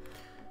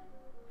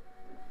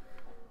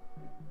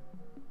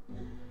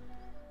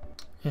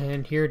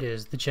 And here it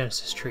is, the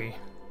Genesis tree.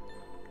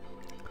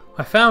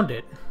 I found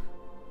it!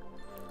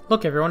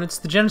 Look everyone, it's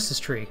the Genesis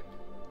tree.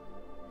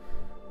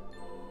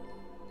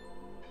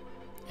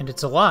 And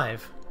it's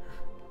alive.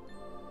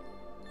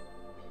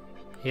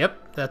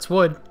 Yep, that's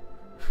wood.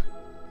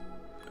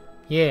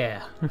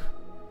 Yeah.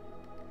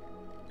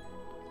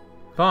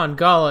 Vaughn,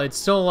 Gala, it's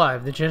still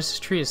alive. The Genesis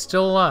tree is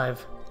still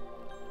alive.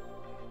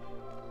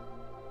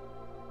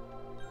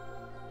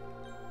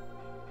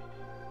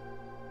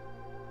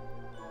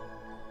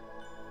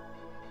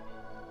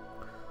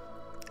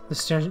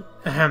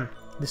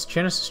 This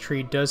Genesis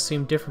tree does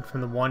seem different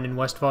from the one in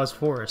West Voz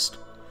Forest.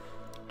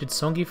 Did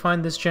Songi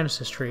find this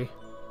Genesis tree?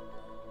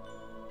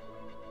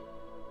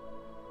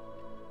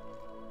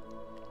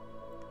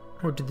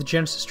 Or did the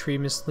Genesis tree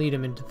mislead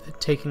him into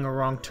taking a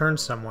wrong turn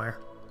somewhere?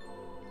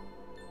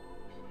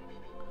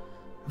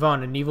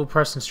 Vaughn, an evil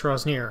presence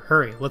draws near.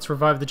 Hurry, let's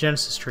revive the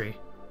Genesis tree.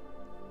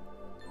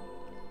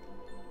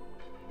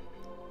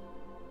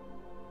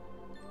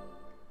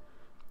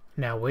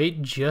 Now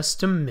wait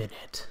just a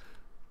minute.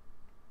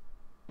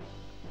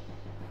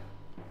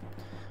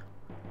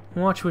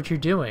 Watch what you're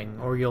doing,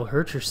 or you'll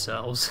hurt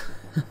yourselves.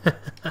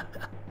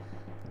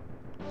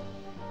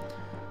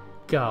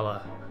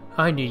 Gala,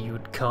 I knew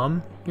you'd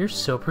come. You're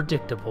so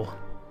predictable.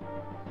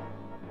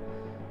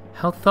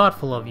 How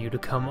thoughtful of you to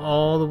come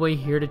all the way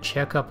here to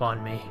check up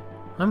on me.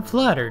 I'm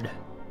flattered.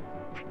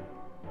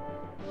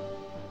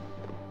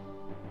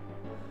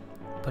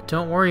 But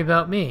don't worry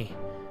about me.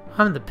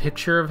 I'm the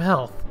picture of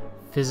health,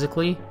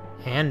 physically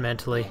and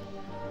mentally.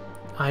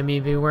 I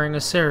may be wearing a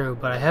Seru,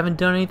 but I haven't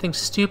done anything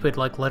stupid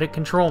like let it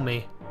control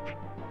me.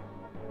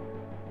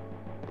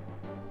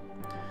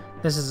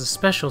 This is a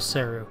special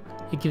Seru.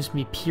 It gives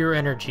me pure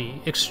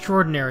energy,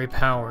 extraordinary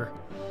power.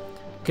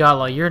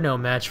 Gala, you're no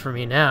match for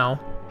me now.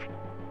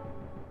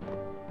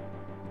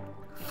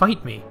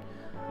 Fight me.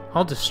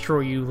 I'll destroy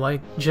you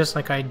just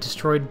like I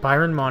destroyed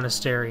Byron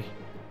Monastery.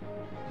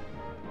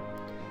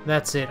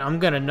 That's it. I'm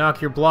gonna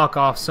knock your block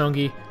off,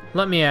 Songi.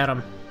 Let me at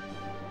him.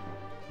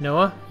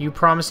 Noah, you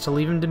promised to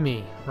leave him to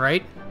me,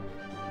 right?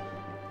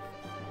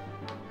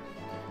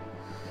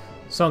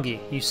 Songi,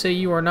 you say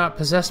you are not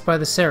possessed by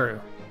the Seru.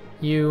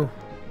 You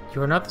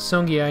are not the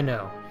Songi I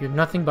know. You're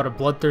nothing but a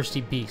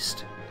bloodthirsty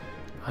beast.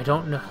 I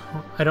don't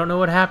know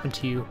what happened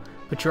to you,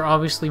 but you're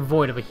obviously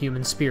void of a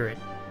human spirit.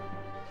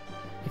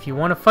 If you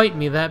want to fight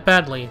me that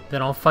badly,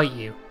 then I'll fight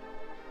you.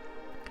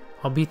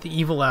 I'll beat the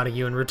evil out of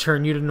you and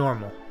return you to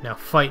normal. Now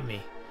fight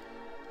me.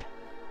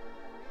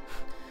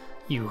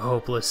 You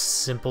hopeless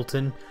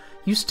simpleton.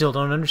 You still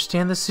don't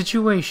understand the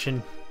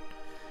situation.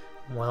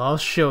 Well, I'll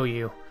show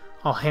you.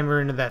 I'll hammer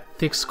into that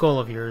thick skull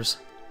of yours.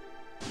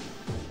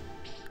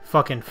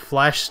 Fucking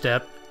flash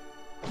step.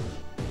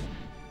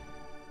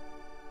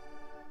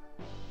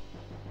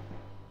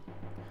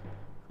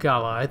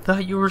 Gala, I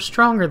thought you were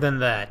stronger than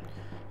that.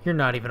 You're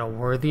not even a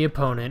worthy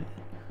opponent.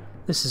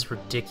 This is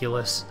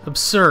ridiculous.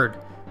 Absurd.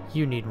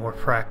 You need more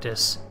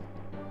practice.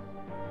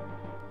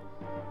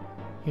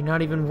 You're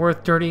not even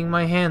worth dirtying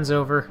my hands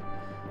over.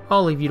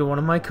 I'll leave you to one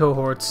of my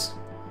cohorts.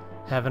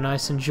 Have a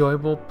nice,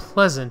 enjoyable,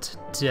 pleasant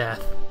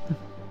death.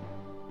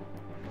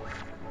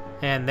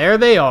 And there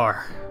they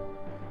are.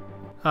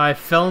 I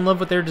fell in love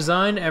with their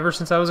design ever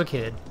since I was a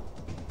kid.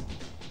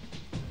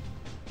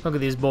 Look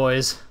at these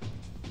boys.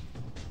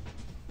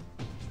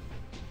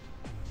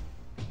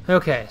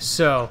 Okay,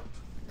 so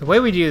the way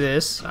we do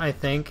this, I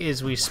think,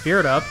 is we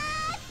spirit up,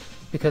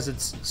 because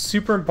it's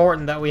super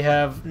important that we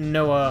have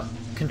Noah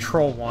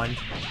control one.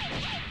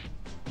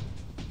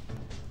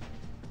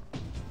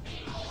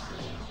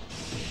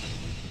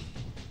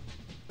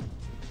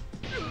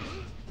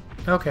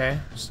 Okay,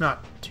 it's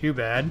not too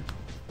bad.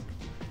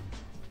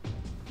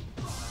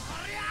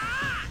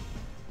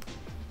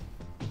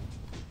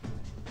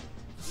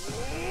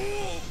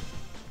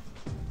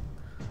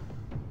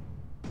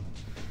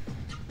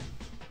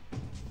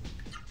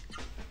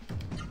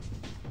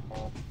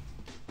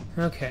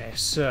 Okay,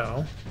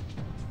 so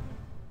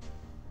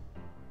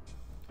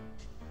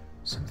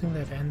something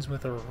that ends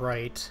with a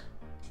right.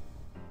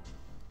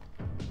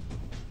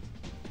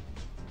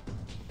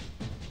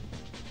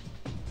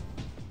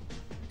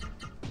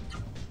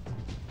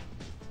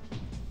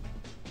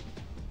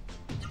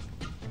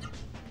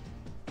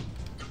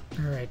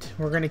 Alright,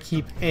 we're gonna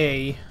keep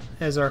A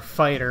as our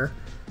fighter,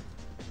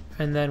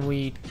 and then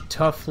we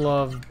tough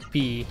love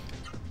B.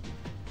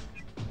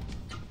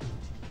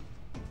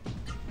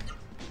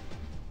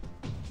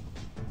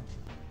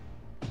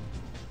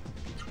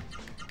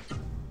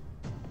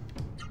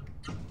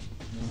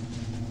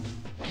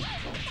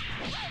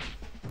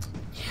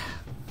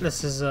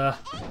 This is,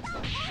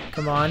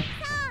 come on.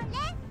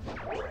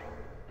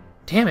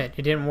 Damn it,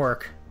 it didn't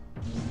work.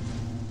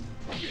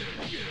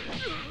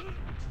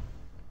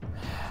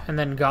 And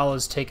then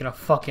Gala's taking a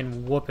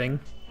fucking whooping.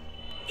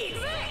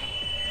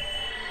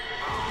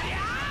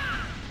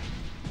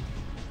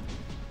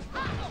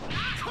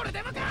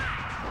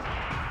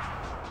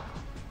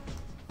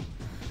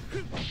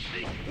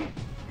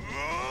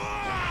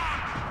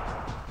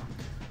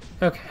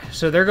 Okay,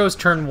 so there goes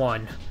turn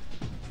 1.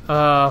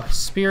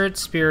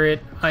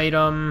 Spirit,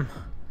 item...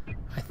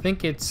 I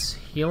think it's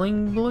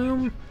Healing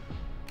Bloom?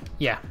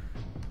 Yeah.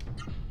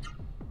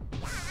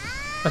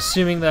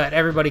 Assuming that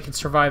everybody can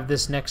survive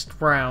this next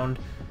round,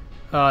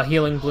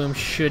 Healing Bloom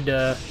should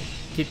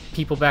get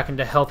people back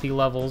into healthy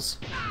levels.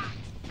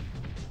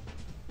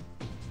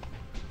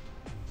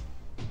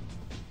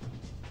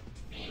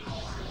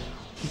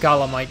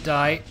 Gala might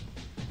die.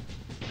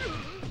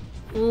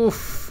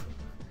 Oof.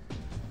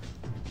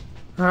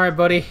 Alright,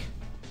 buddy.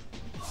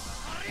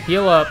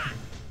 Heal up.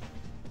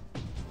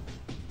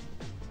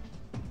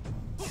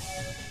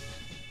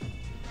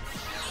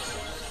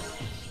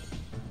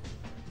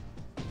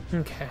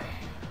 Okay.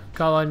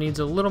 Gala needs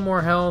a little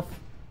more health.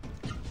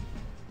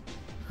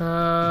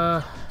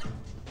 We're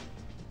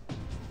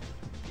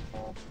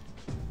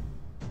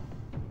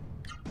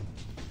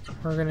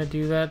gonna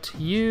do that to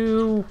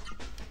you.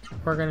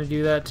 We're gonna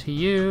do that to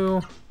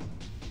you.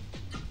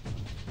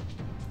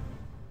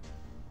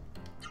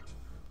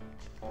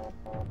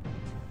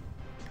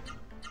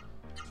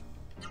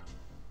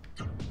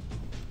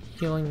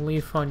 Healing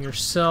Leaf on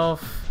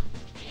yourself.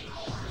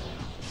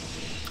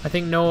 I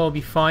think Noah will be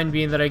fine,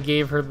 being that I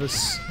gave her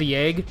the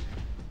egg.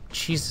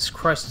 Jesus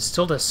Christ, it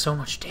still does so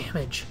much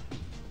damage.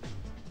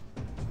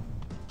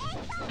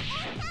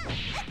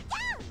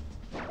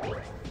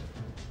 It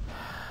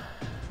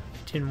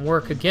didn't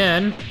work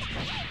again.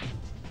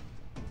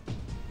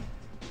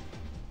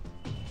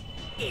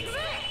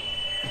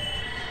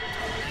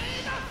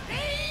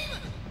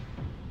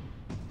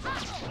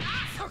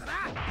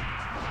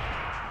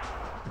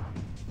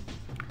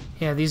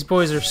 Yeah, these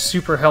boys are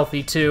super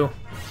healthy too.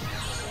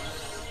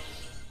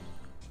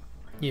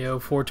 Yo,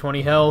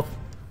 420 health.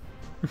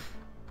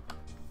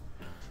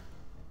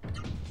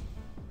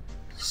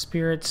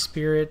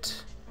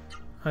 Spirit,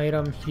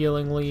 item,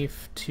 Healing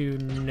Leaf to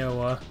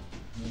Noah.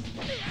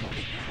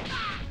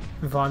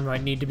 Vaughn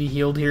might need to be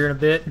healed here in a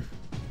bit.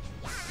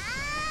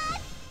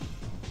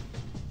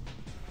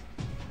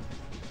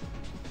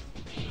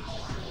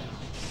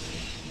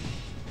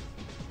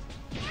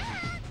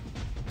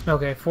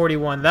 Okay,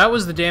 41. That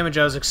was the damage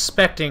I was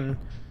expecting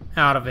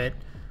out of it,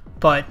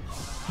 but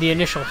the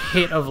initial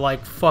hit of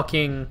like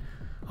fucking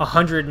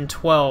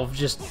 112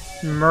 just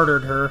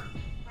murdered her.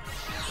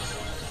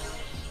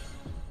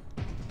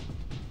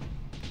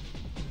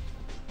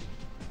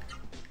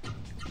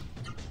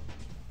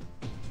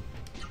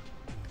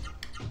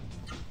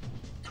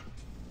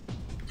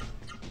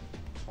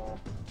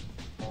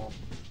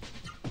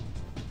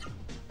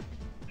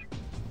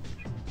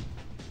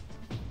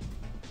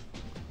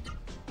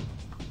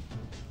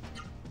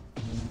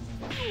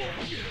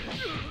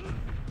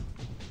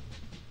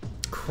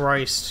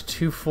 Christ,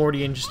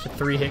 240 and just a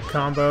 3-hit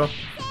combo.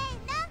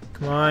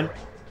 Come on.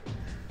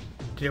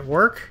 Did it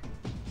work?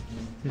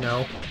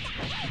 No.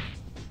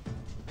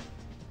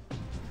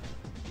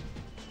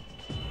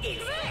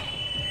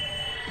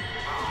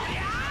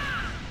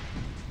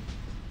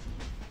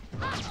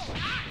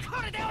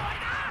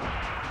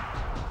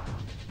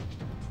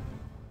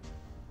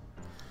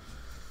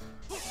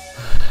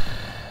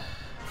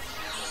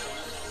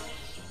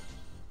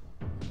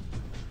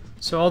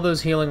 So all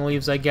those healing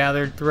leaves I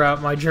gathered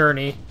throughout my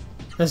journey,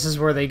 this is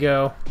where they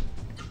go.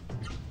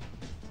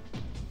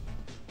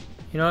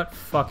 You know what?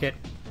 Fuck it.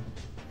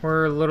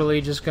 We're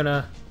literally just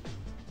gonna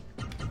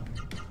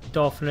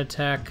dolphin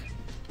attack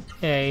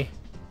A.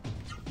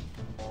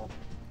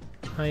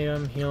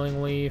 Item,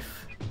 healing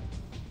leaf.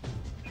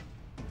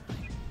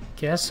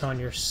 Guess on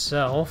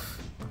yourself.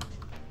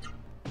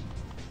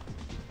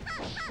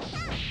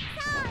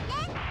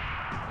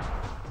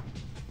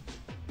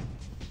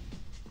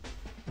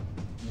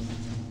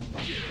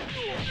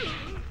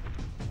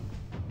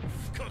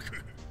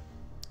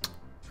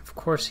 Of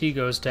course he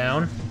goes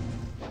down.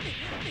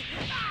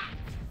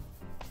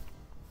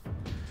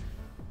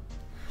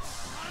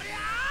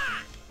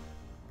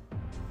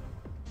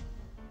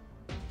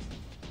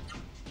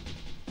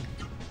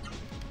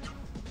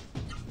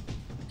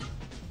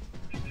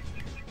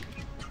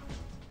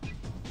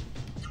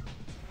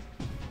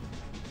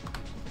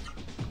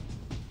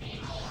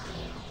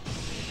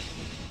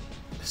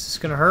 This is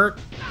gonna hurt.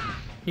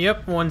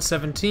 Yep,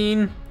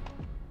 117.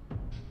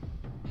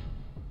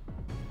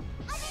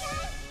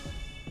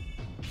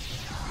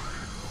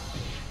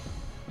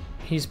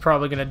 He's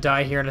probably gonna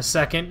die here in a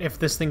second if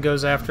this thing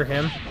goes after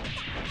him.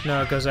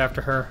 No, it goes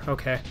after her.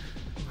 Okay.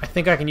 I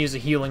think I can use a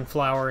healing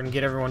flower and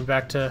get everyone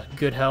back to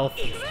good health.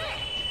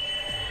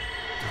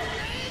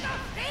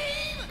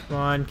 Come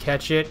on,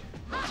 catch it.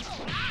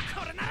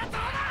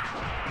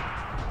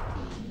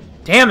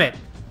 Damn it!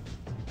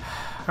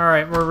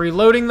 Alright, we're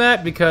reloading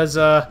that because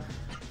I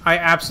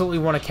absolutely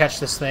want to catch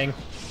this thing.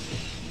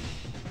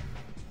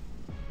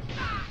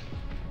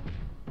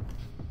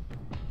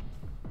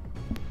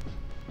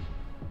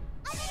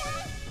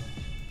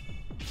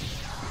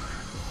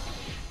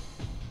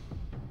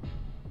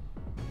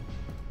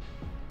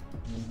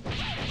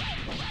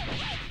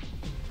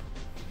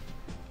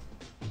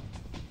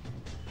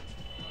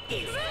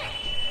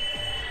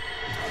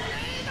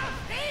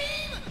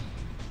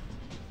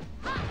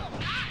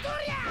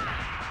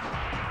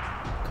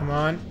 Come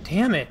on.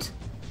 Damn it!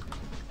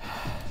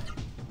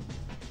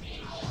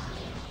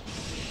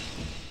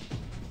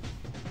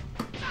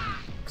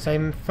 Because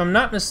if I'm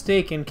not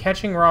mistaken,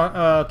 catching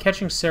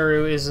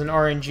Seru is an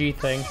RNG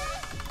thing.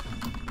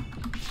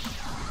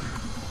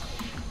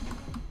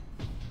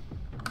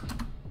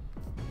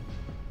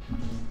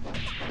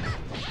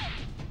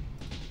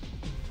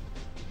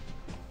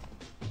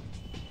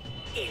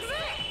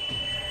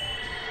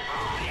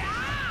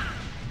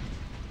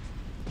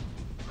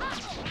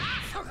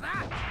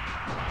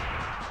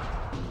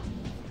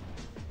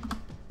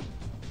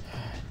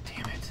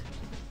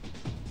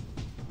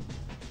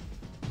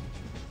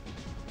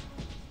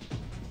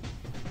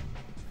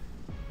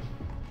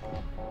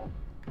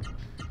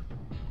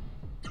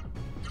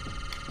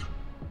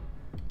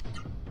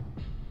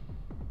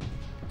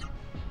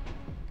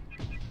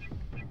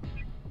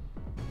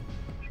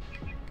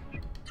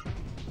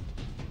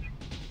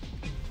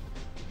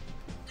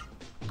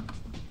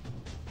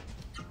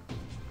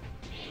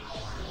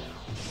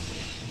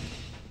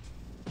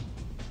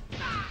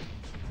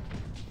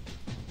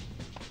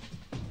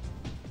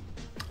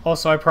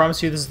 Also, I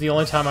promise you this is the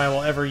only time I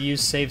will ever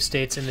use save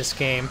states in this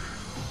game.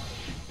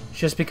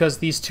 Just because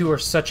these two are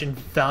such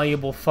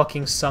invaluable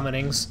fucking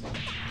summonings.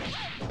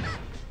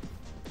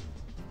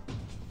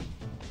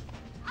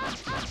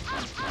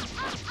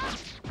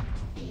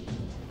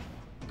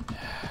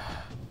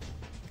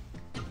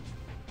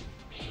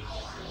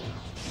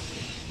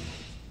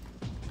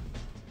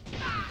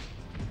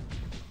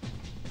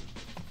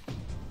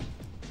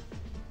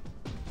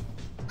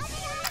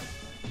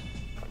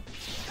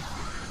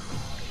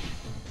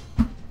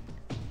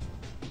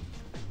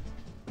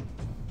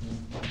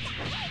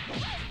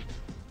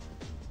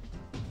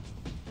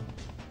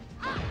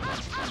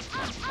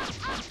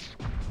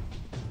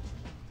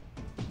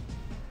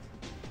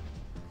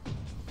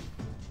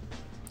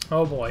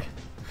 Oh boy.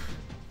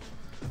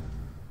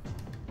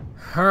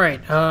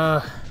 Alright,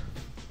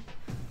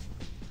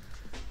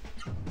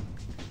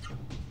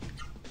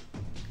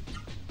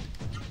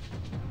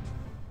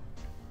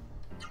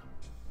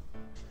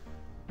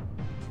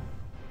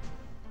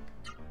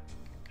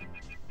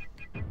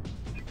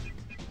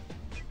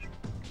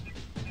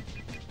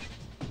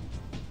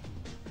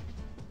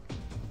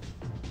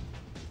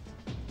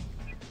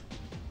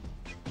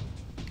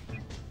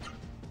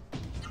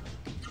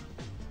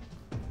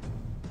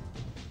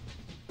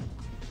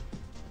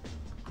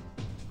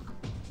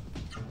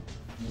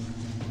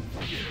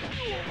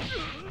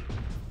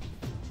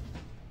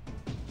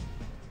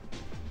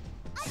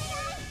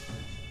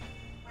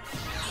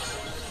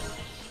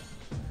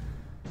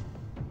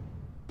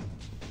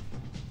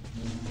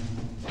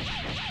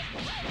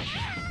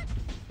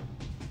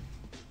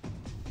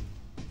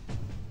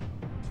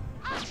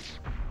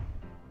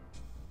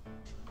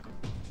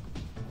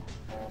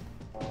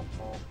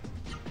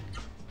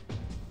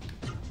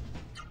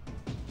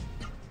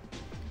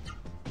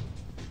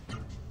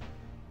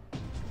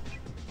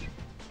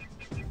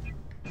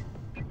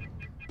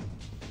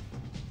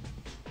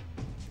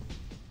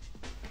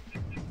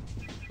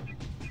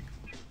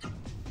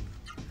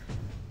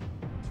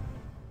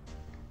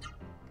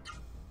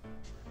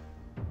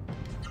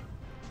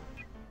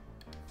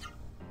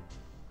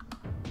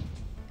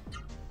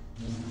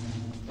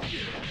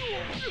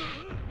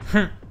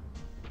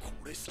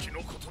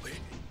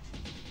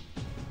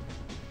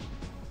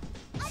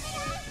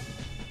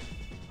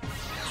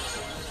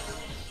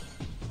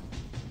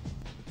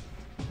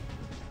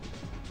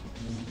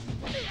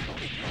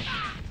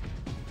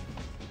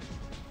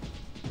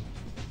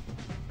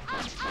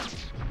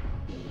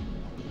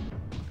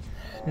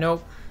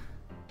 nope.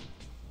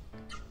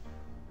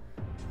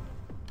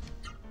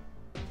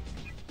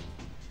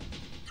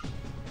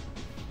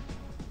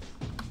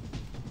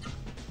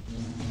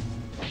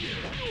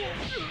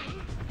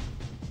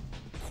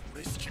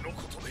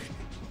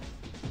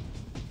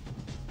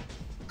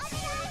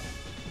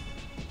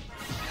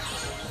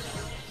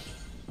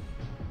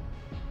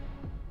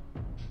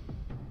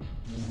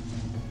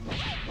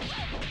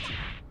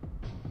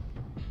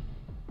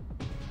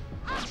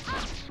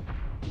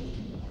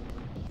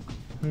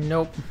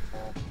 Nope.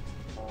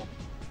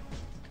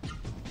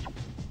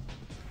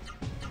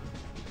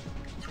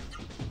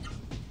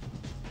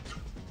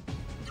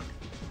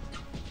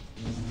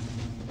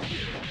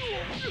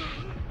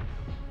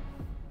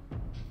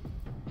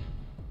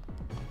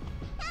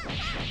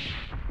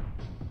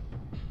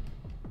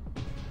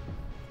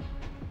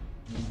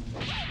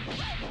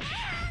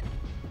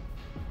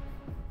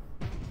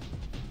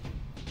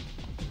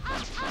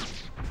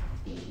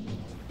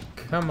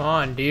 Come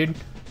on, dude.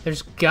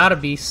 There's gotta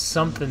be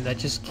something that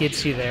just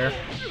gets you there.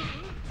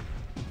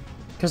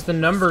 Because the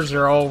numbers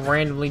are all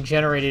randomly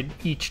generated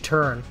each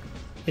turn.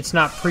 It's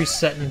not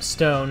preset in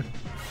stone.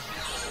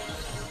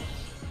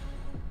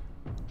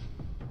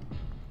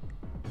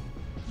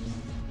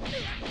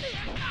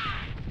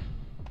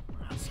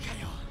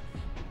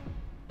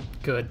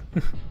 Good.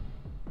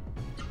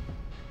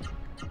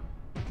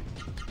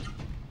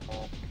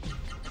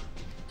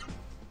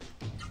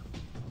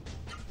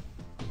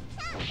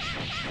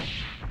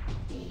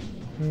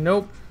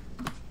 Nope.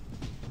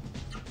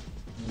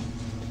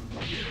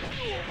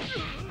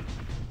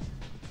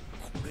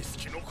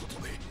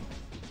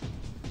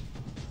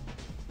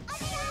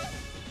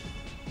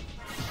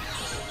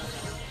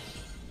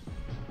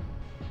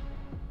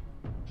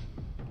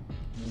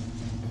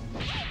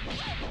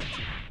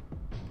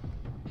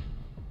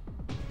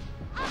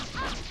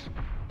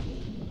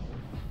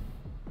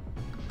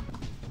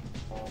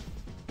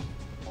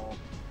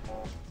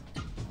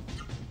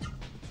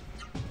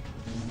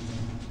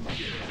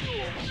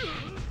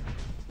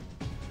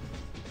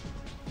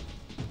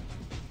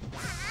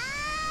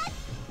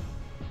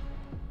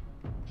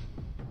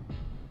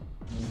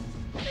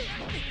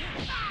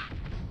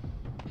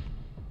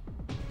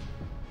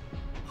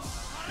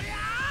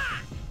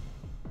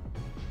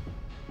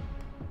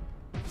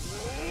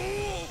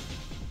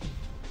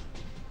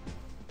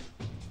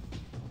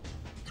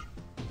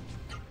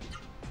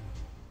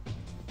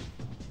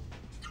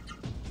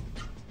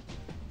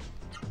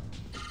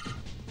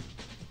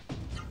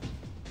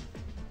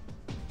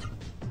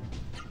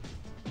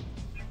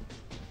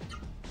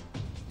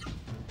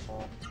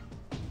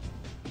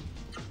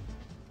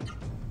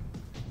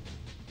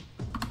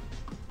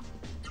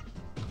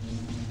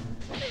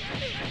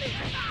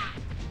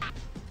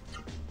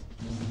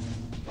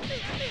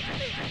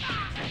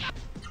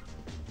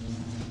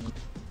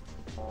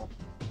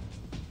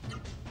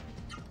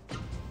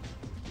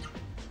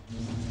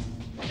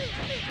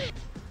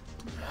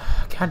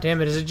 God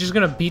damn it, is it just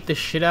gonna beat the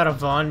shit out of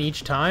Vaughn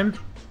each time?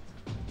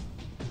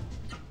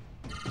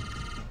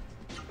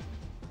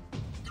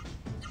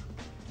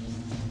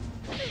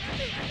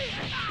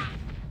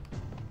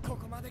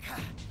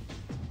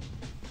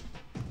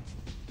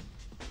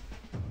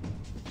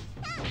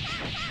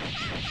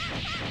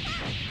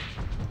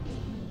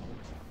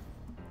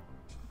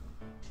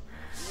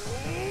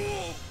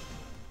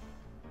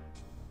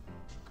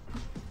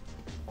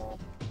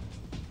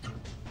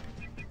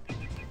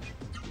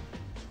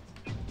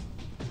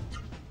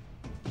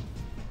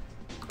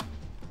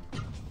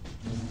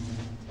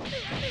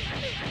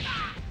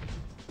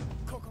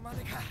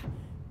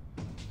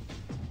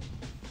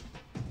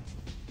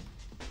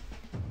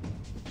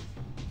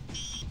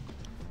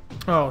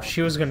 Oh,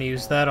 she was gonna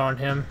use that on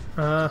him.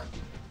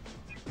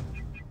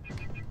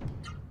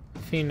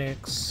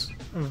 Phoenix,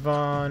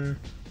 Vaughn,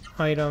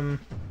 item,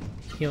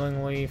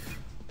 healing leaf.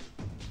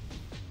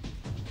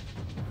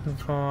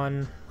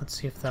 Vaughn, let's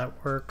see if that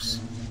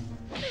works.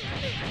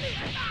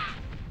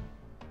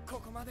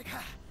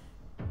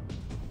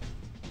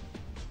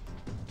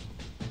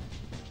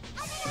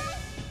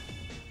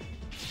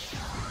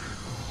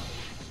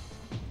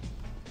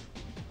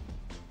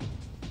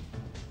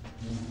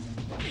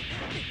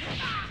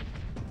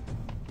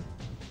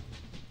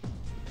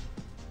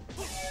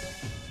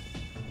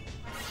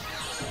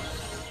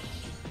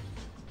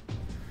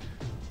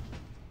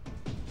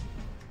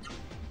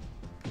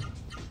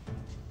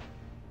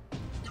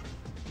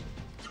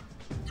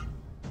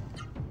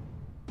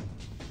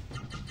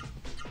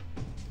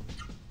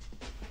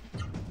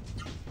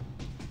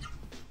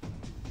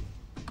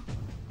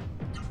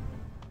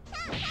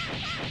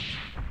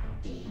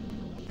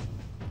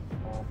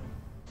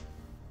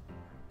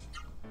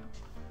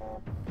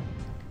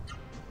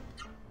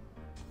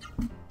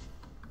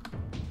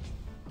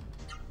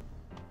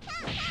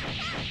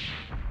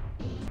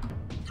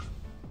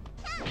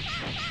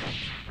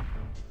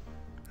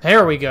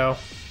 There we go.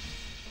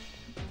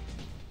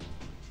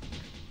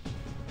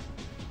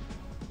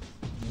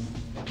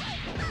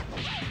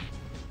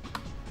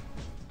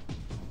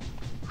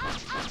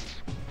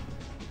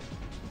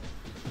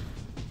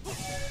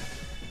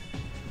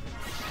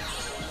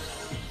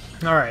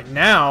 Alright,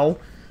 now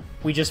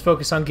we just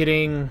focus on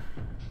getting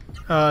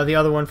the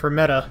other one for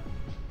meta.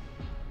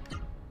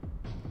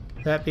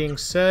 That being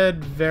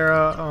said,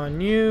 Vera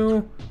on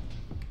you.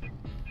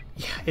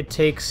 Yeah, it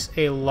takes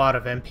a lot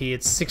of MP.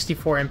 It's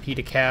 64 MP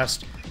to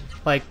cast.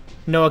 Like,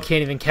 Noah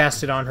can't even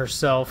cast it on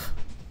herself.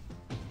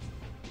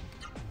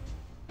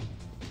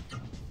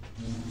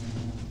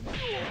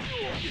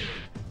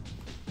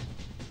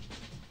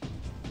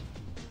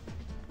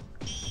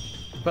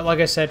 But like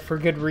I said, for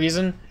good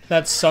reason,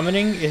 that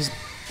summoning is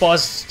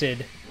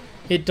busted.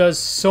 It does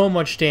so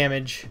much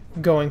damage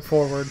going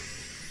forward.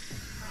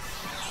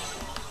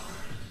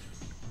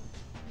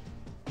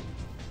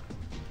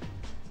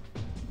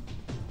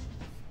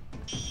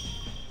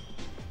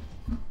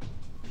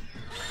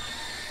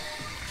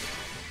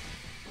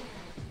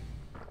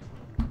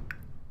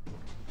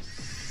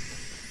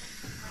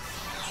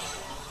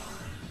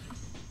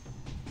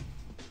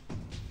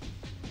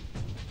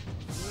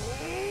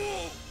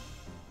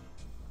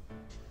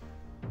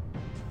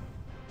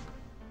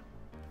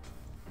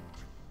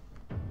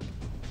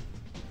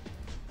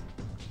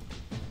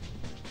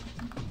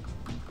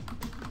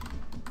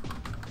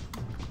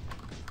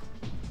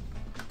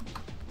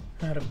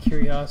 Out of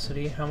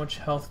curiosity, how much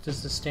health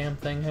does this damn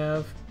thing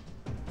have?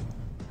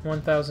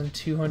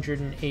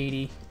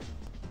 1,280.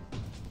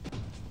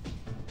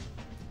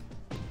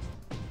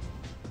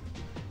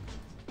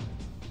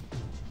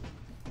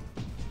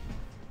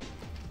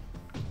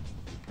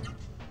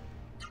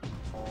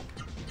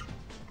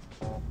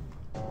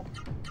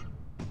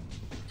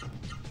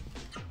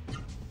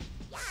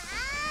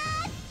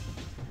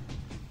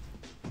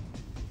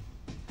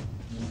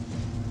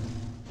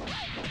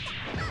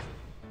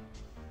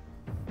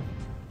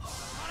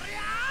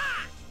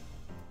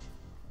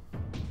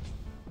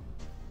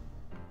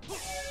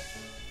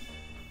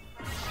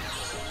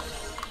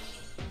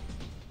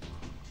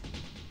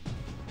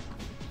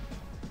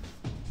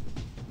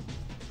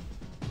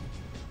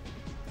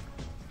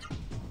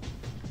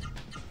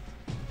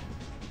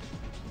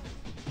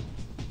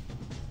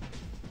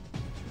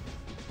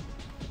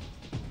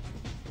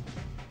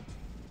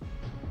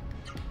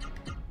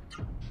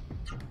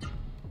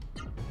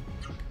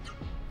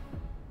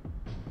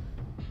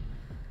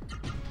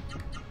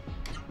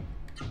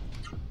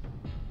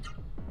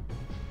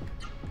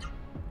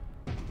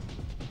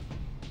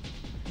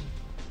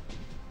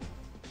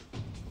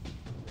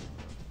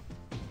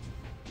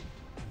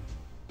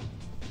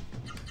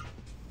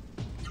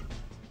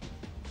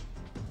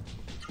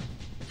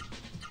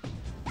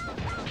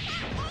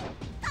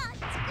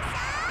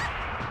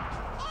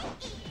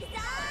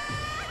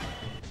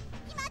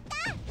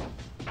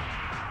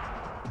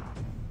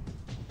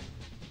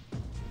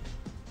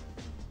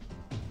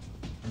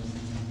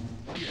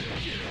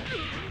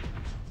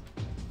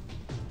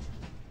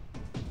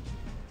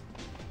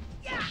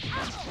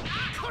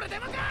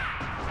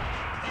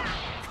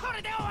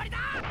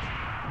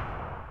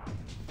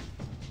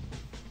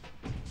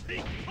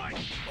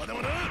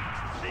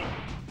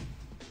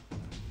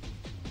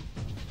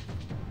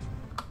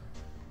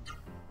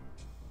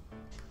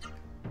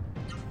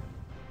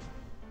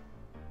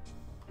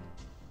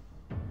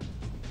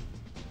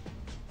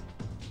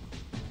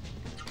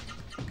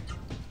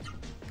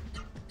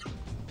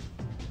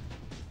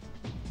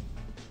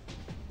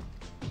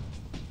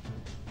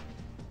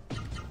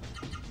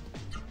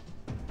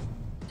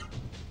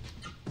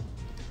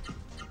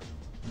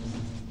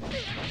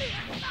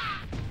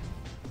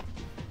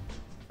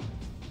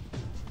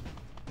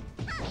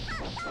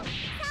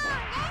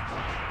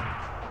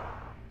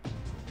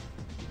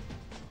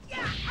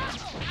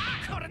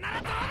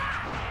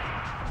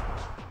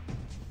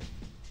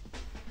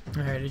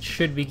 Alright, it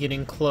should be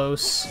getting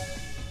close.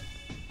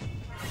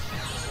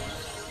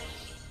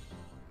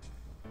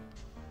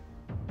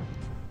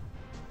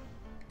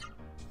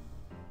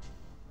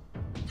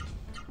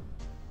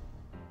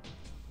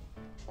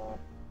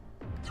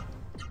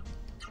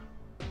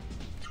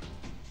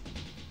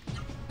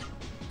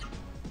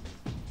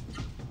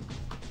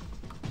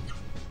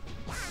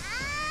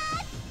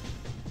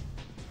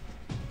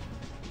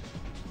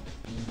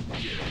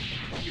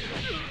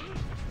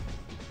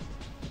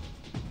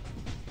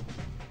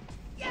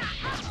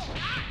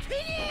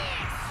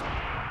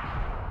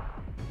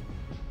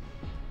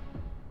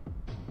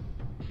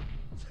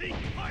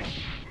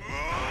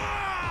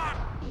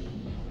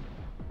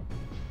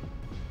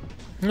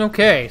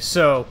 Okay,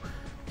 so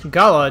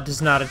Gala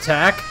does not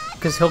attack,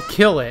 because he'll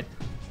kill it.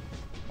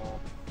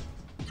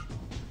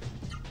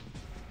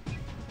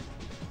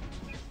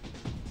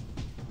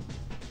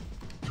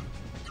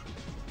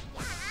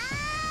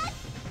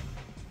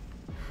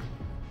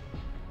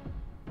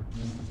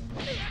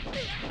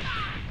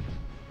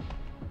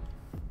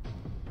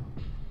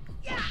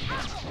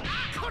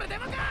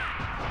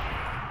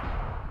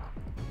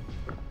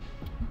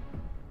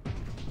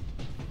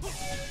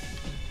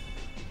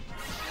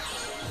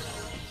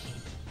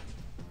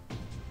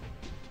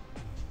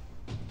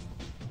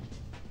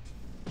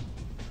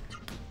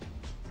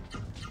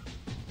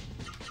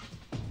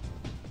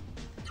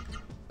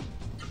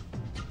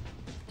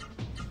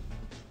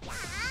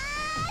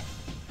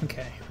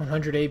 Okay,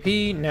 100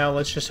 AP. Now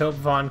let's just hope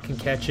Vaughn can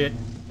catch it.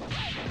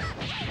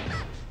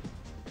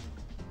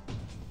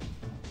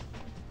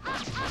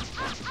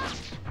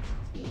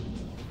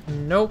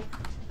 Nope.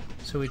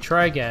 So we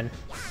try again.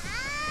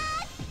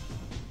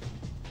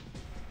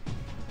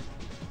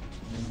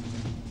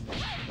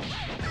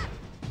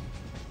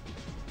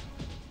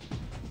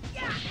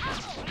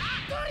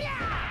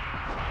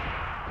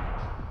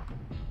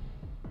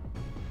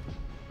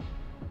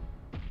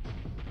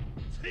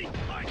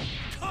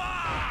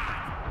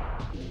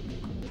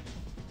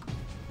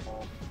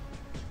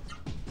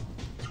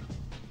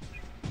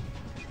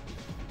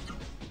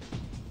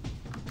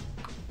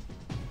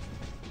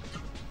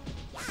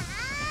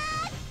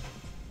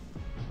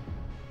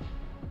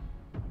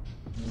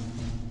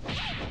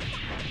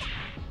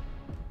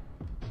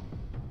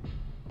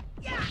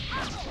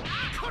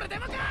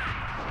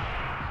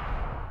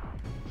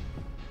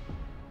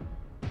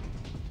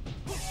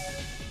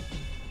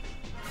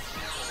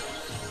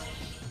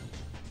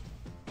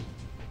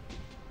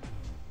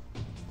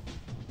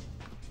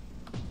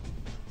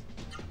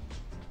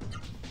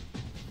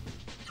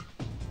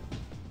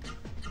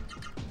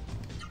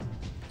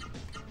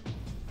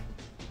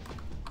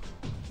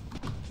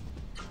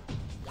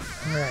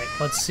 Alright,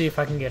 let's see if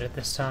I can get it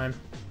this time.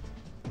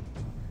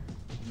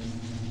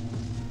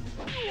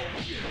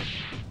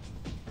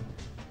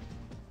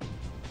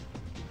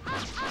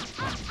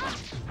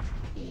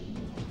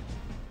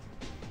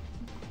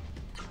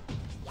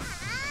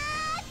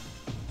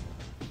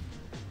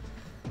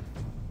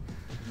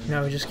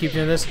 Now we just keep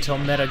doing this until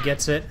Meta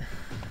gets it.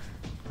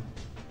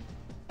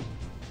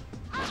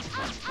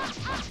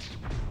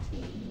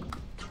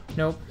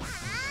 Nope.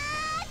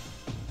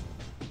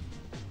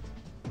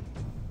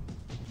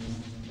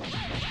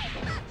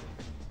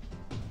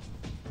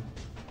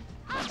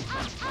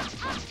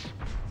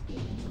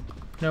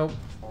 Nope.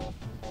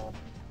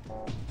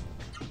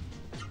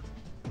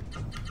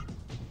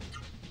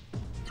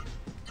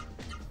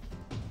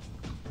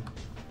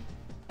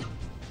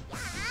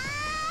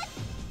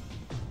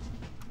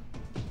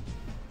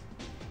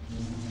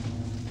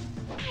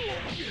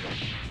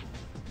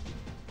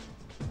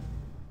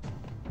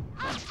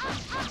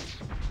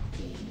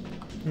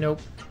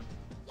 Nope.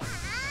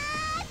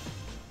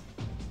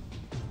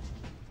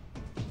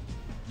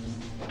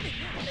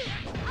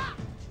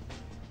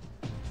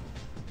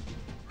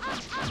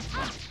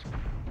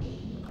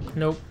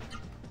 Nope.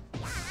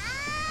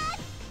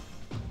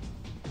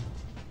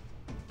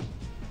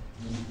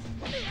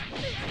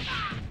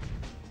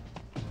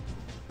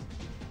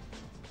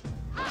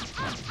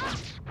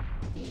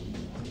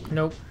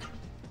 Nope.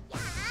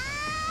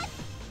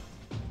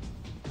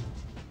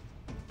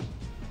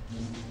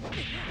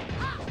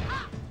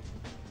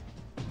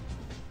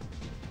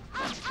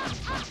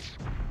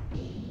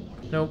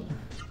 Nope.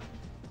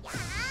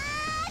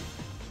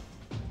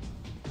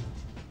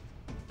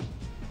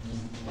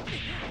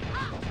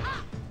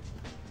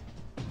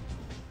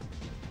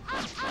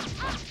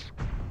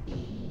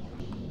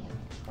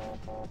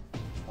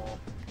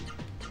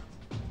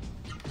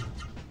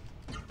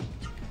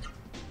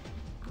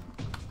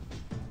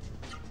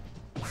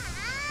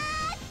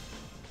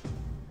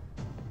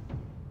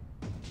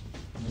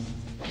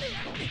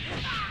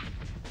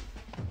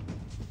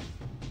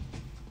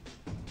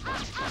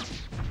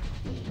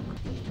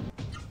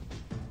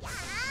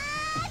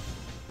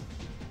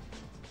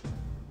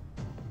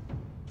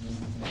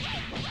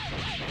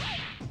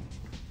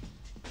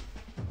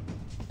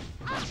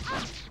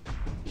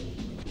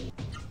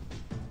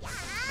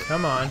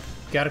 Come on.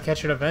 Gotta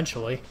catch it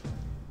eventually.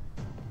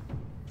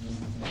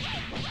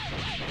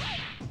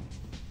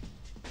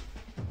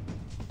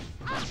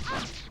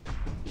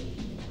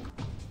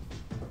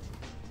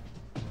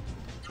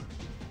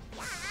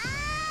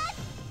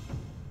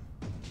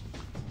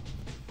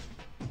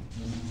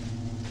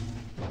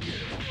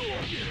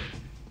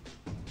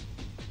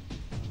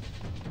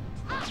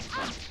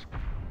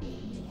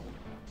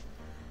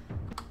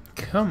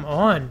 Come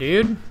on,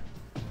 dude.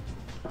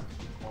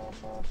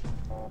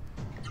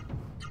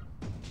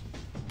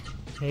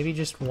 Maybe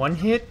just one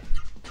hit?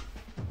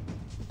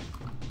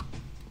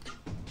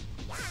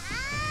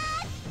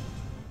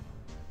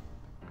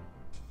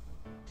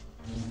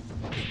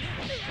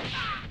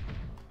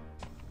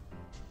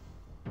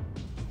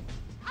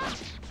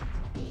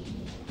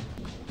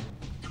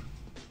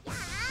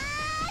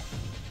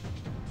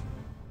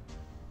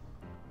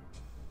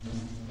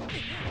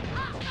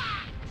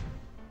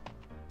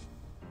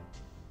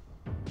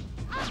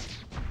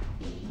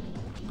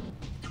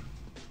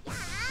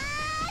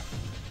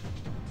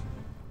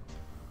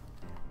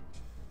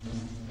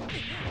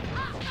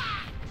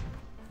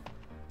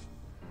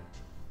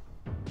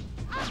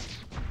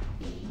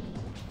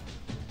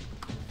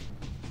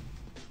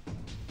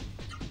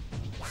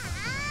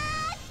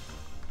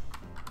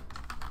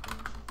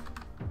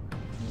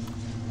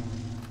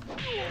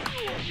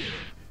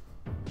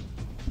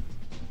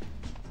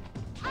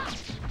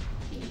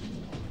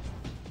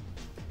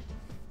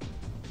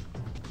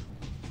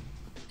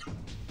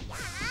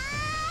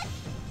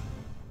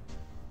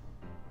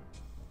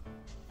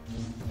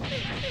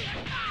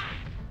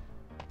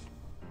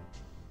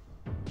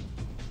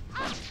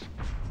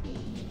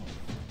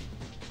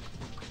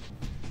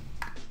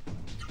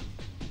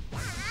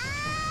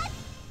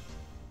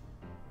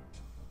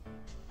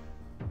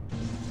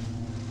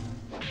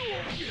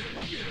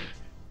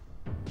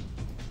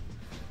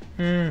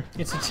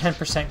 It's a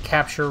 10%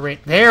 capture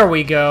rate. There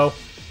we go!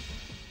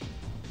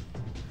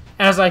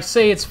 As I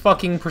say it's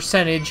fucking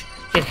percentage,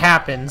 it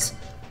happens.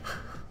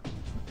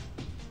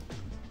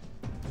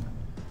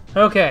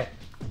 Okay.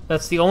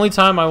 That's the only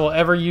time I will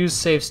ever use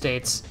save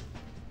states.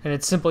 And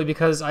it's simply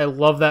because I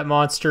love that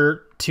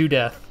monster to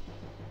death.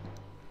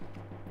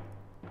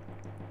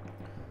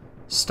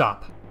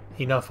 Stop.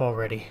 Enough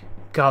already.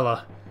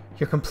 Gala,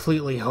 you're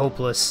completely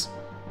hopeless.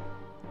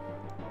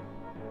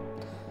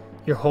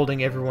 You're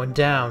holding everyone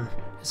down.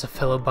 As a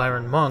fellow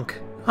Byron monk,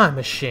 I'm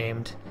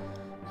ashamed.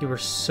 You were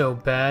so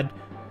bad,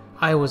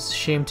 I was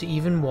ashamed to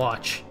even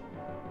watch.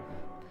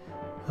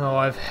 Oh,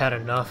 I've had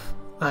enough.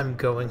 I'm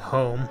going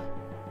home.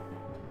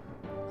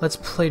 Let's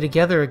play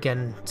together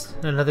again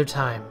another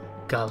time,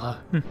 Gala.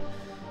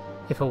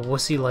 If a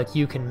wussy like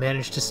you can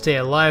manage to stay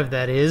alive,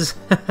 that is.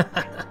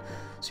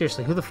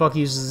 Seriously, who the fuck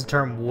uses the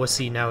term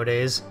wussy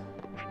nowadays?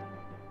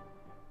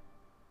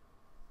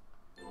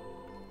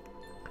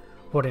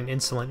 What an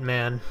insolent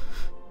man.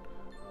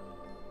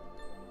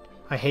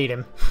 I hate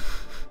him.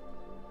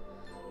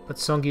 But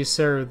Songyu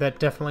Seru, that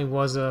definitely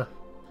was a...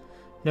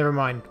 Never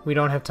mind, we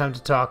don't have time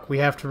to talk. We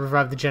have to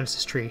revive the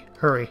Genesis tree.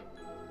 Hurry.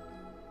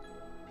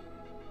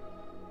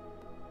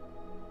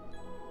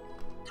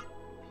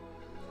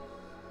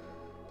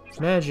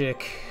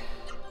 Magic.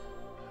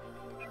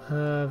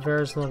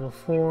 Vera's level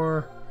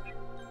 4.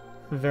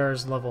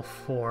 Vera's level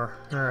 4.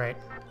 Alright.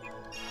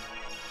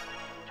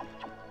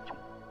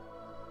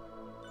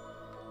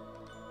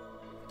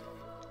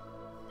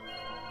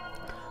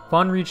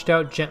 Vaughn reached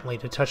out gently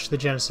to touch the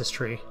Genesis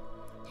tree.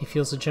 He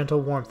feels a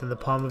gentle warmth in the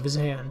palm of his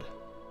hand.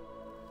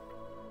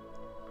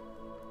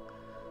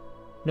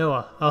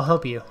 Noah, I'll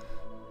help you.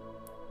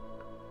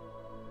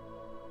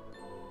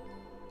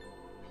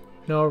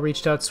 Noah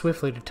reached out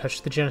swiftly to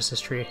touch the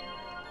Genesis tree.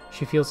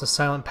 She feels a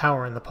silent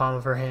power in the palm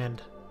of her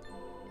hand.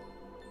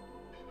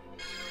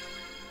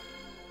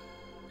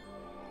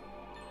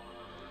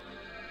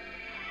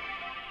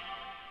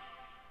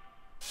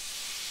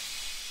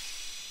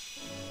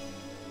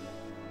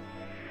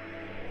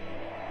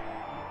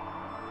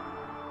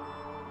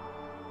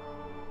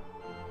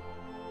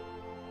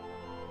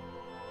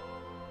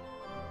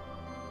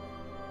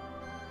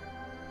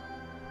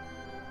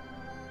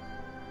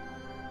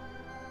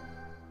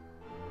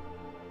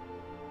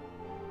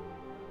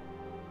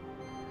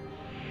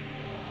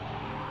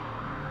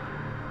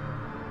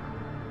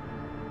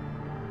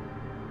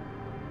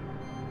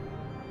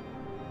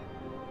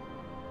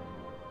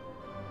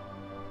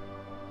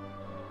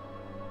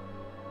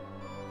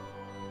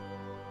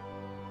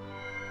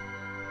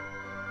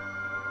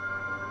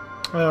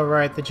 Oh,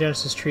 right, the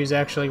Genesis trees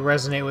actually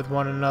resonate with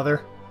one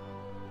another.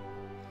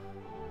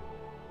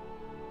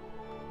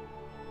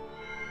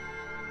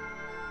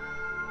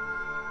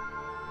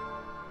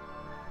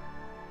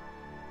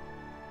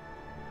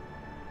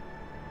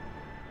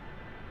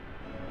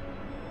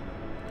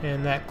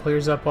 And that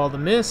clears up all the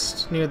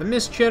mist near the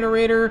mist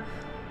generator,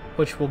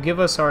 which will give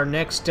us our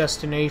next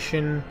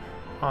destination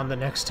on the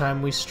next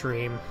time we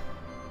stream.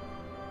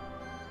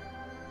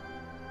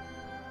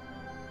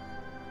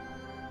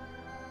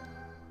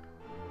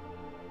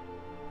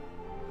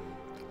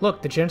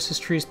 Look, the Genesis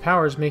tree's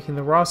power is making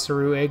the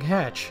Rosaru egg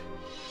hatch.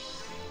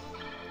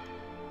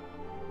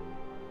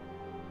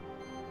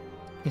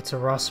 It's a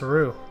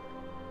Rosaru.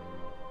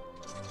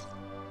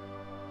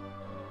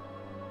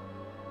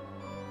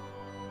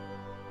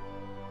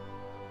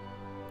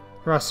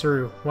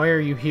 Rosaru, why are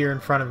you here in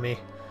front of me?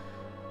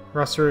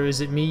 Rosaru,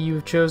 is it me you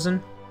have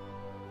chosen?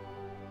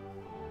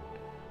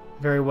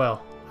 Very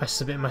well, I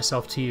submit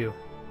myself to you.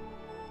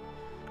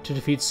 To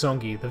defeat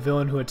Songi, the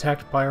villain who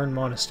attacked Byron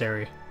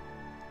Monastery.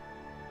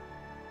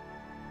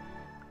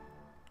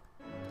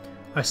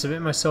 I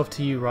submit myself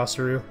to you,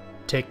 Rosaru.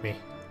 Take me.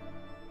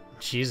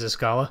 Jesus,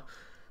 Gala.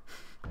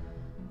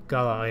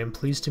 Gala, I am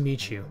pleased to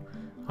meet you.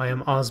 I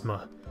am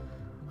Ozma.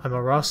 I'm a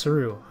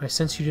Rosaru. I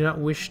sense you do not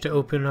wish to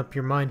open up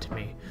your mind to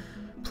me.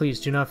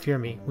 Please do not fear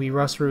me. We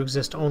Rosaru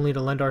exist only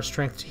to lend our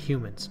strength to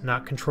humans,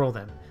 not control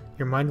them.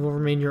 Your mind will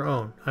remain your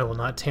own. I will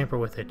not tamper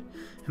with it.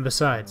 And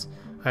besides,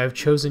 I have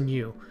chosen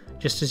you.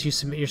 Just as you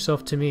submit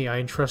yourself to me, I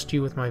entrust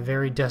you with my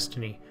very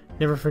destiny.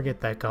 Never forget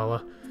that,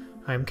 Gala.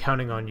 I am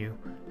counting on you,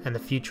 and the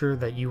future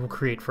that you will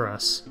create for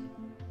us.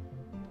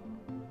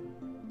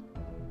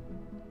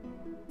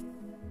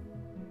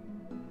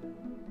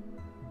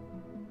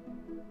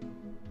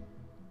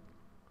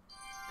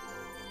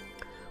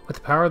 With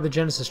the power of the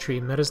Genesis tree,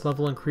 Meta's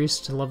level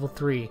increased to level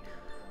 3,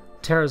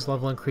 Terra's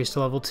level increased to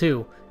level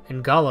 2,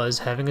 and Gala is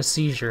having a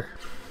seizure.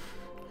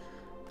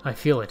 I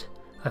feel it.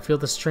 I feel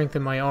the strength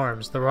in my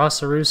arms, the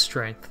Rosaru's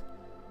strength.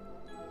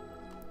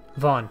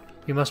 Vaughn,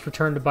 you must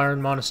return to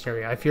Byron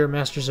Monastery. I fear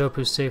Master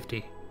Zopu's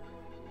safety.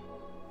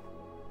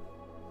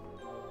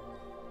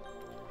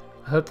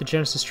 I hope the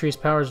Genesis tree's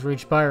powers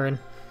reach Byron.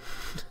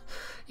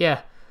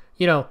 Yeah,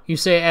 you know, you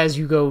say as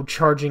you go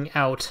charging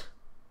out.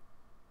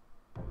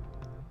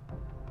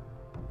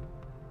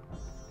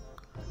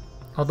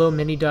 Although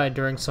many died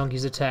during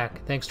Songi's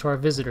attack, thanks to our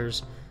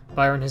visitors,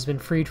 Byron has been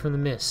freed from the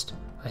mist.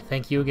 I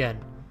thank you again.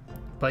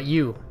 But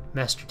you,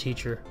 Master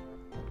Teacher.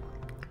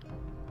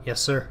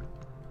 Yes, sir.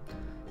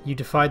 You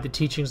defied the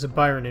teachings of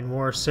Byron in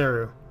War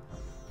Seru.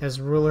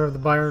 As ruler of the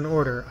Byron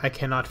Order, I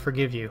cannot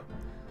forgive you.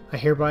 I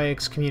hereby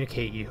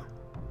excommunicate you.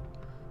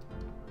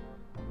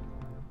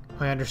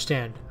 I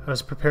understand. I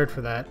was prepared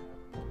for that.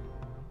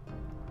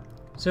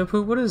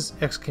 Zopu, what does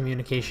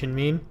excommunication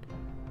mean?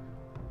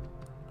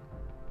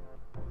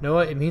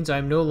 Noah, it means I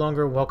am no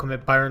longer welcome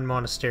at Byron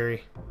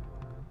Monastery.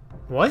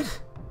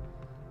 What?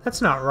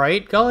 That's not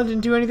right. Gala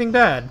didn't do anything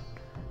bad.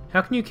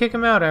 How can you kick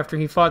him out after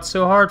he fought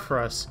so hard for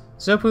us?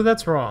 Zopu,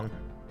 that's wrong.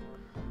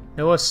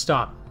 Noah,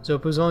 stop.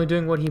 Zopu's only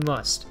doing what he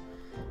must.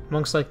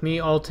 Monks like me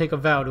all take a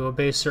vow to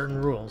obey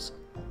certain rules.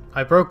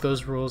 I broke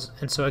those rules,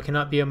 and so I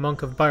cannot be a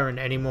monk of Byron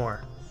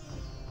anymore.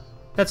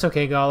 That's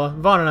okay, Gala.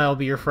 Vaughn and I will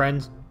be your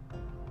friends.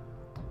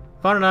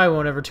 Vaughn and I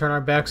won't ever turn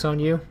our backs on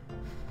you.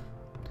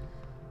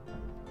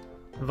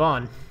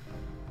 Vaughn.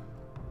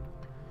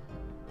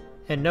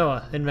 And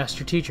Noah and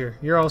Master Teacher,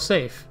 you're all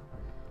safe.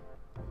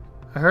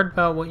 I heard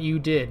about what you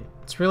did.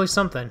 It's really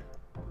something.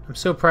 I'm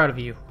so proud of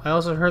you. I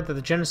also heard that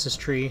the Genesis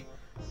tree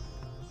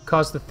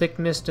caused the thick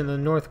mist in the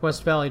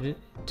Northwest Valley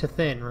to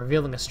thin,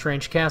 revealing a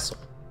strange castle.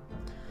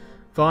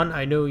 Vaughn,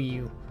 I know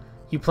you.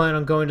 You plan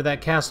on going to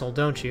that castle,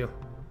 don't you?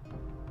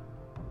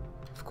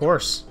 Of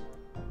course.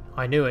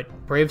 I knew it.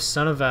 Brave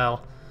son of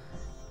Val.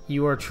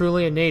 You are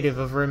truly a native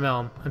of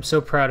Rimelm. I'm so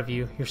proud of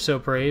you. You're so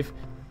brave.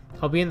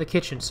 I'll be in the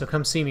kitchen, so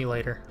come see me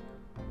later.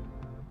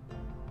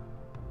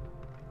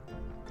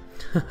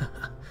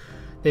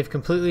 They've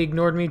completely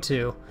ignored me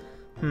too.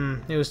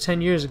 It was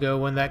 10 years ago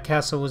when that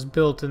castle was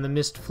built and the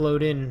mist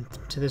flowed in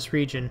to this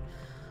region.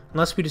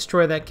 Unless we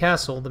destroy that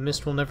castle, the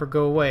mist will never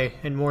go away,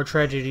 and more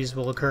tragedies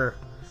will occur.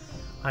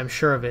 I'm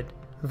sure of it.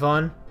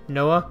 Vaughn,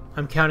 Noah,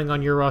 I'm counting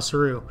on your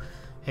Rosaru.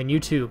 And you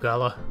too,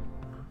 Gala.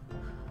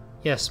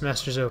 Yes,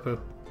 Master Zopu.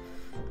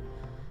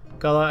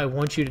 Gala, I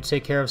want you to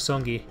take care of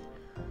Songi.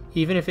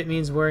 Even if it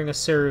means wearing a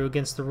Seru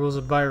against the rules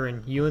of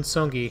Byron, you and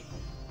Songi,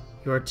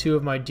 you are two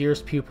of my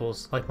dearest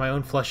pupils, like my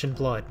own flesh and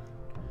blood.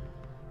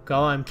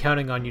 Gala, I'm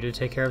counting on you to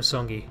take care of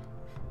Songi.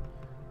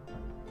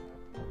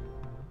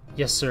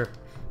 Yes, sir.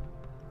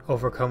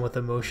 Overcome with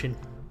emotion.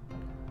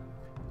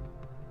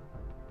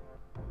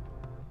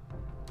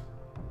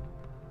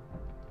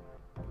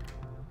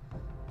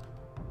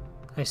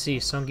 I see,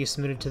 Songi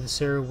submitted to the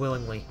Seru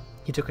willingly.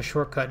 He took a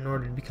shortcut in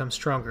order to become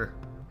stronger.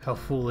 How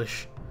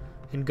foolish.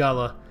 And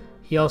Gala,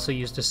 he also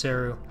used a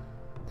Seru.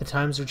 The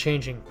times are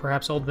changing.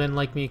 Perhaps old men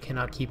like me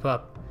cannot keep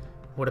up.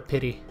 What a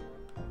pity.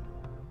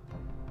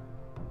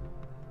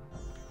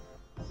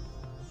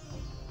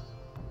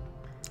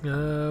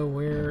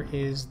 Where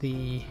is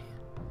the...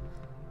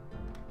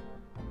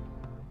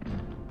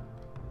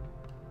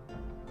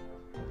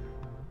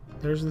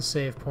 There's the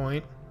save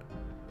point.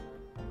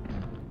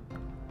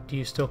 Do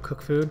you still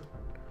cook food?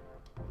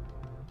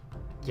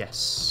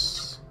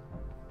 Yes.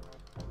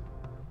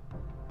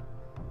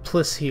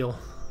 Bliss heal.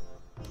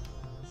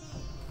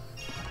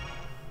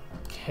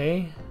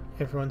 Okay,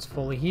 everyone's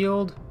fully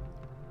healed.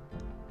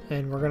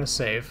 And we're gonna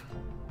save.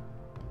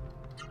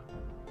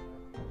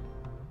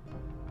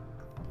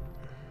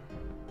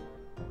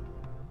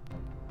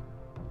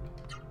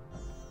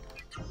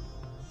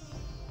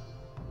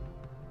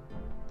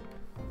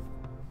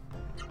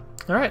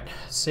 Alright,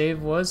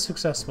 save was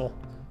successful.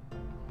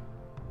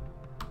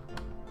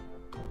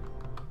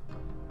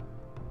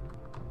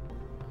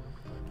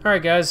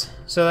 Alright guys,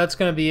 so that's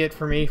going to be it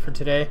for me for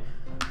today.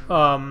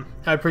 I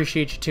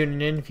appreciate you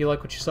tuning in. If you like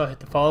what you saw, hit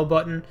the follow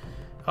button.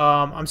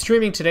 I'm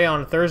streaming today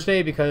on a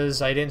Thursday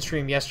because I didn't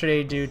stream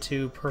yesterday due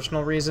to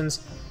personal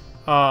reasons.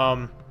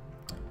 I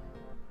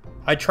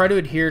try to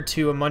adhere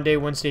to a Monday,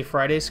 Wednesday,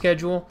 Friday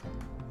schedule,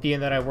 being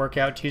that I work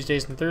out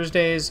Tuesdays and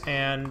Thursdays,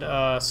 and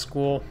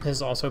school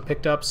has also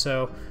picked up,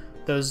 so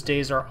those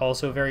days are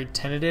also very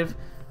tentative.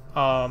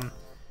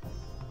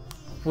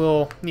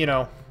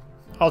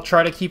 I'll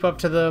try to keep up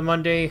to the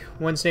Monday,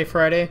 Wednesday,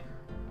 Friday,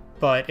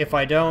 but if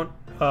I don't,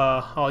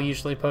 I'll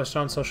usually post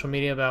on social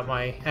media about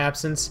my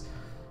absence.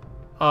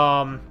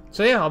 So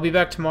yeah, I'll be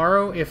back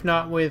tomorrow. If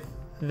not with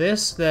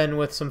this, then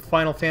with some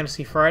Final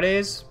Fantasy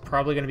Fridays.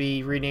 Probably going to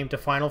be renamed to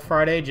Final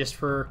Friday just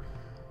for,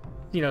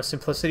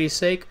 simplicity's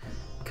sake.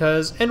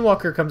 Because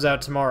Endwalker comes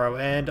out tomorrow,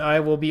 and I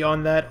will be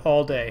on that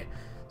all day.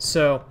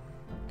 So,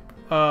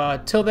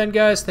 till then,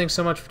 guys, thanks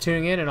so much for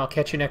tuning in, and I'll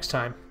catch you next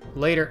time.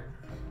 Later.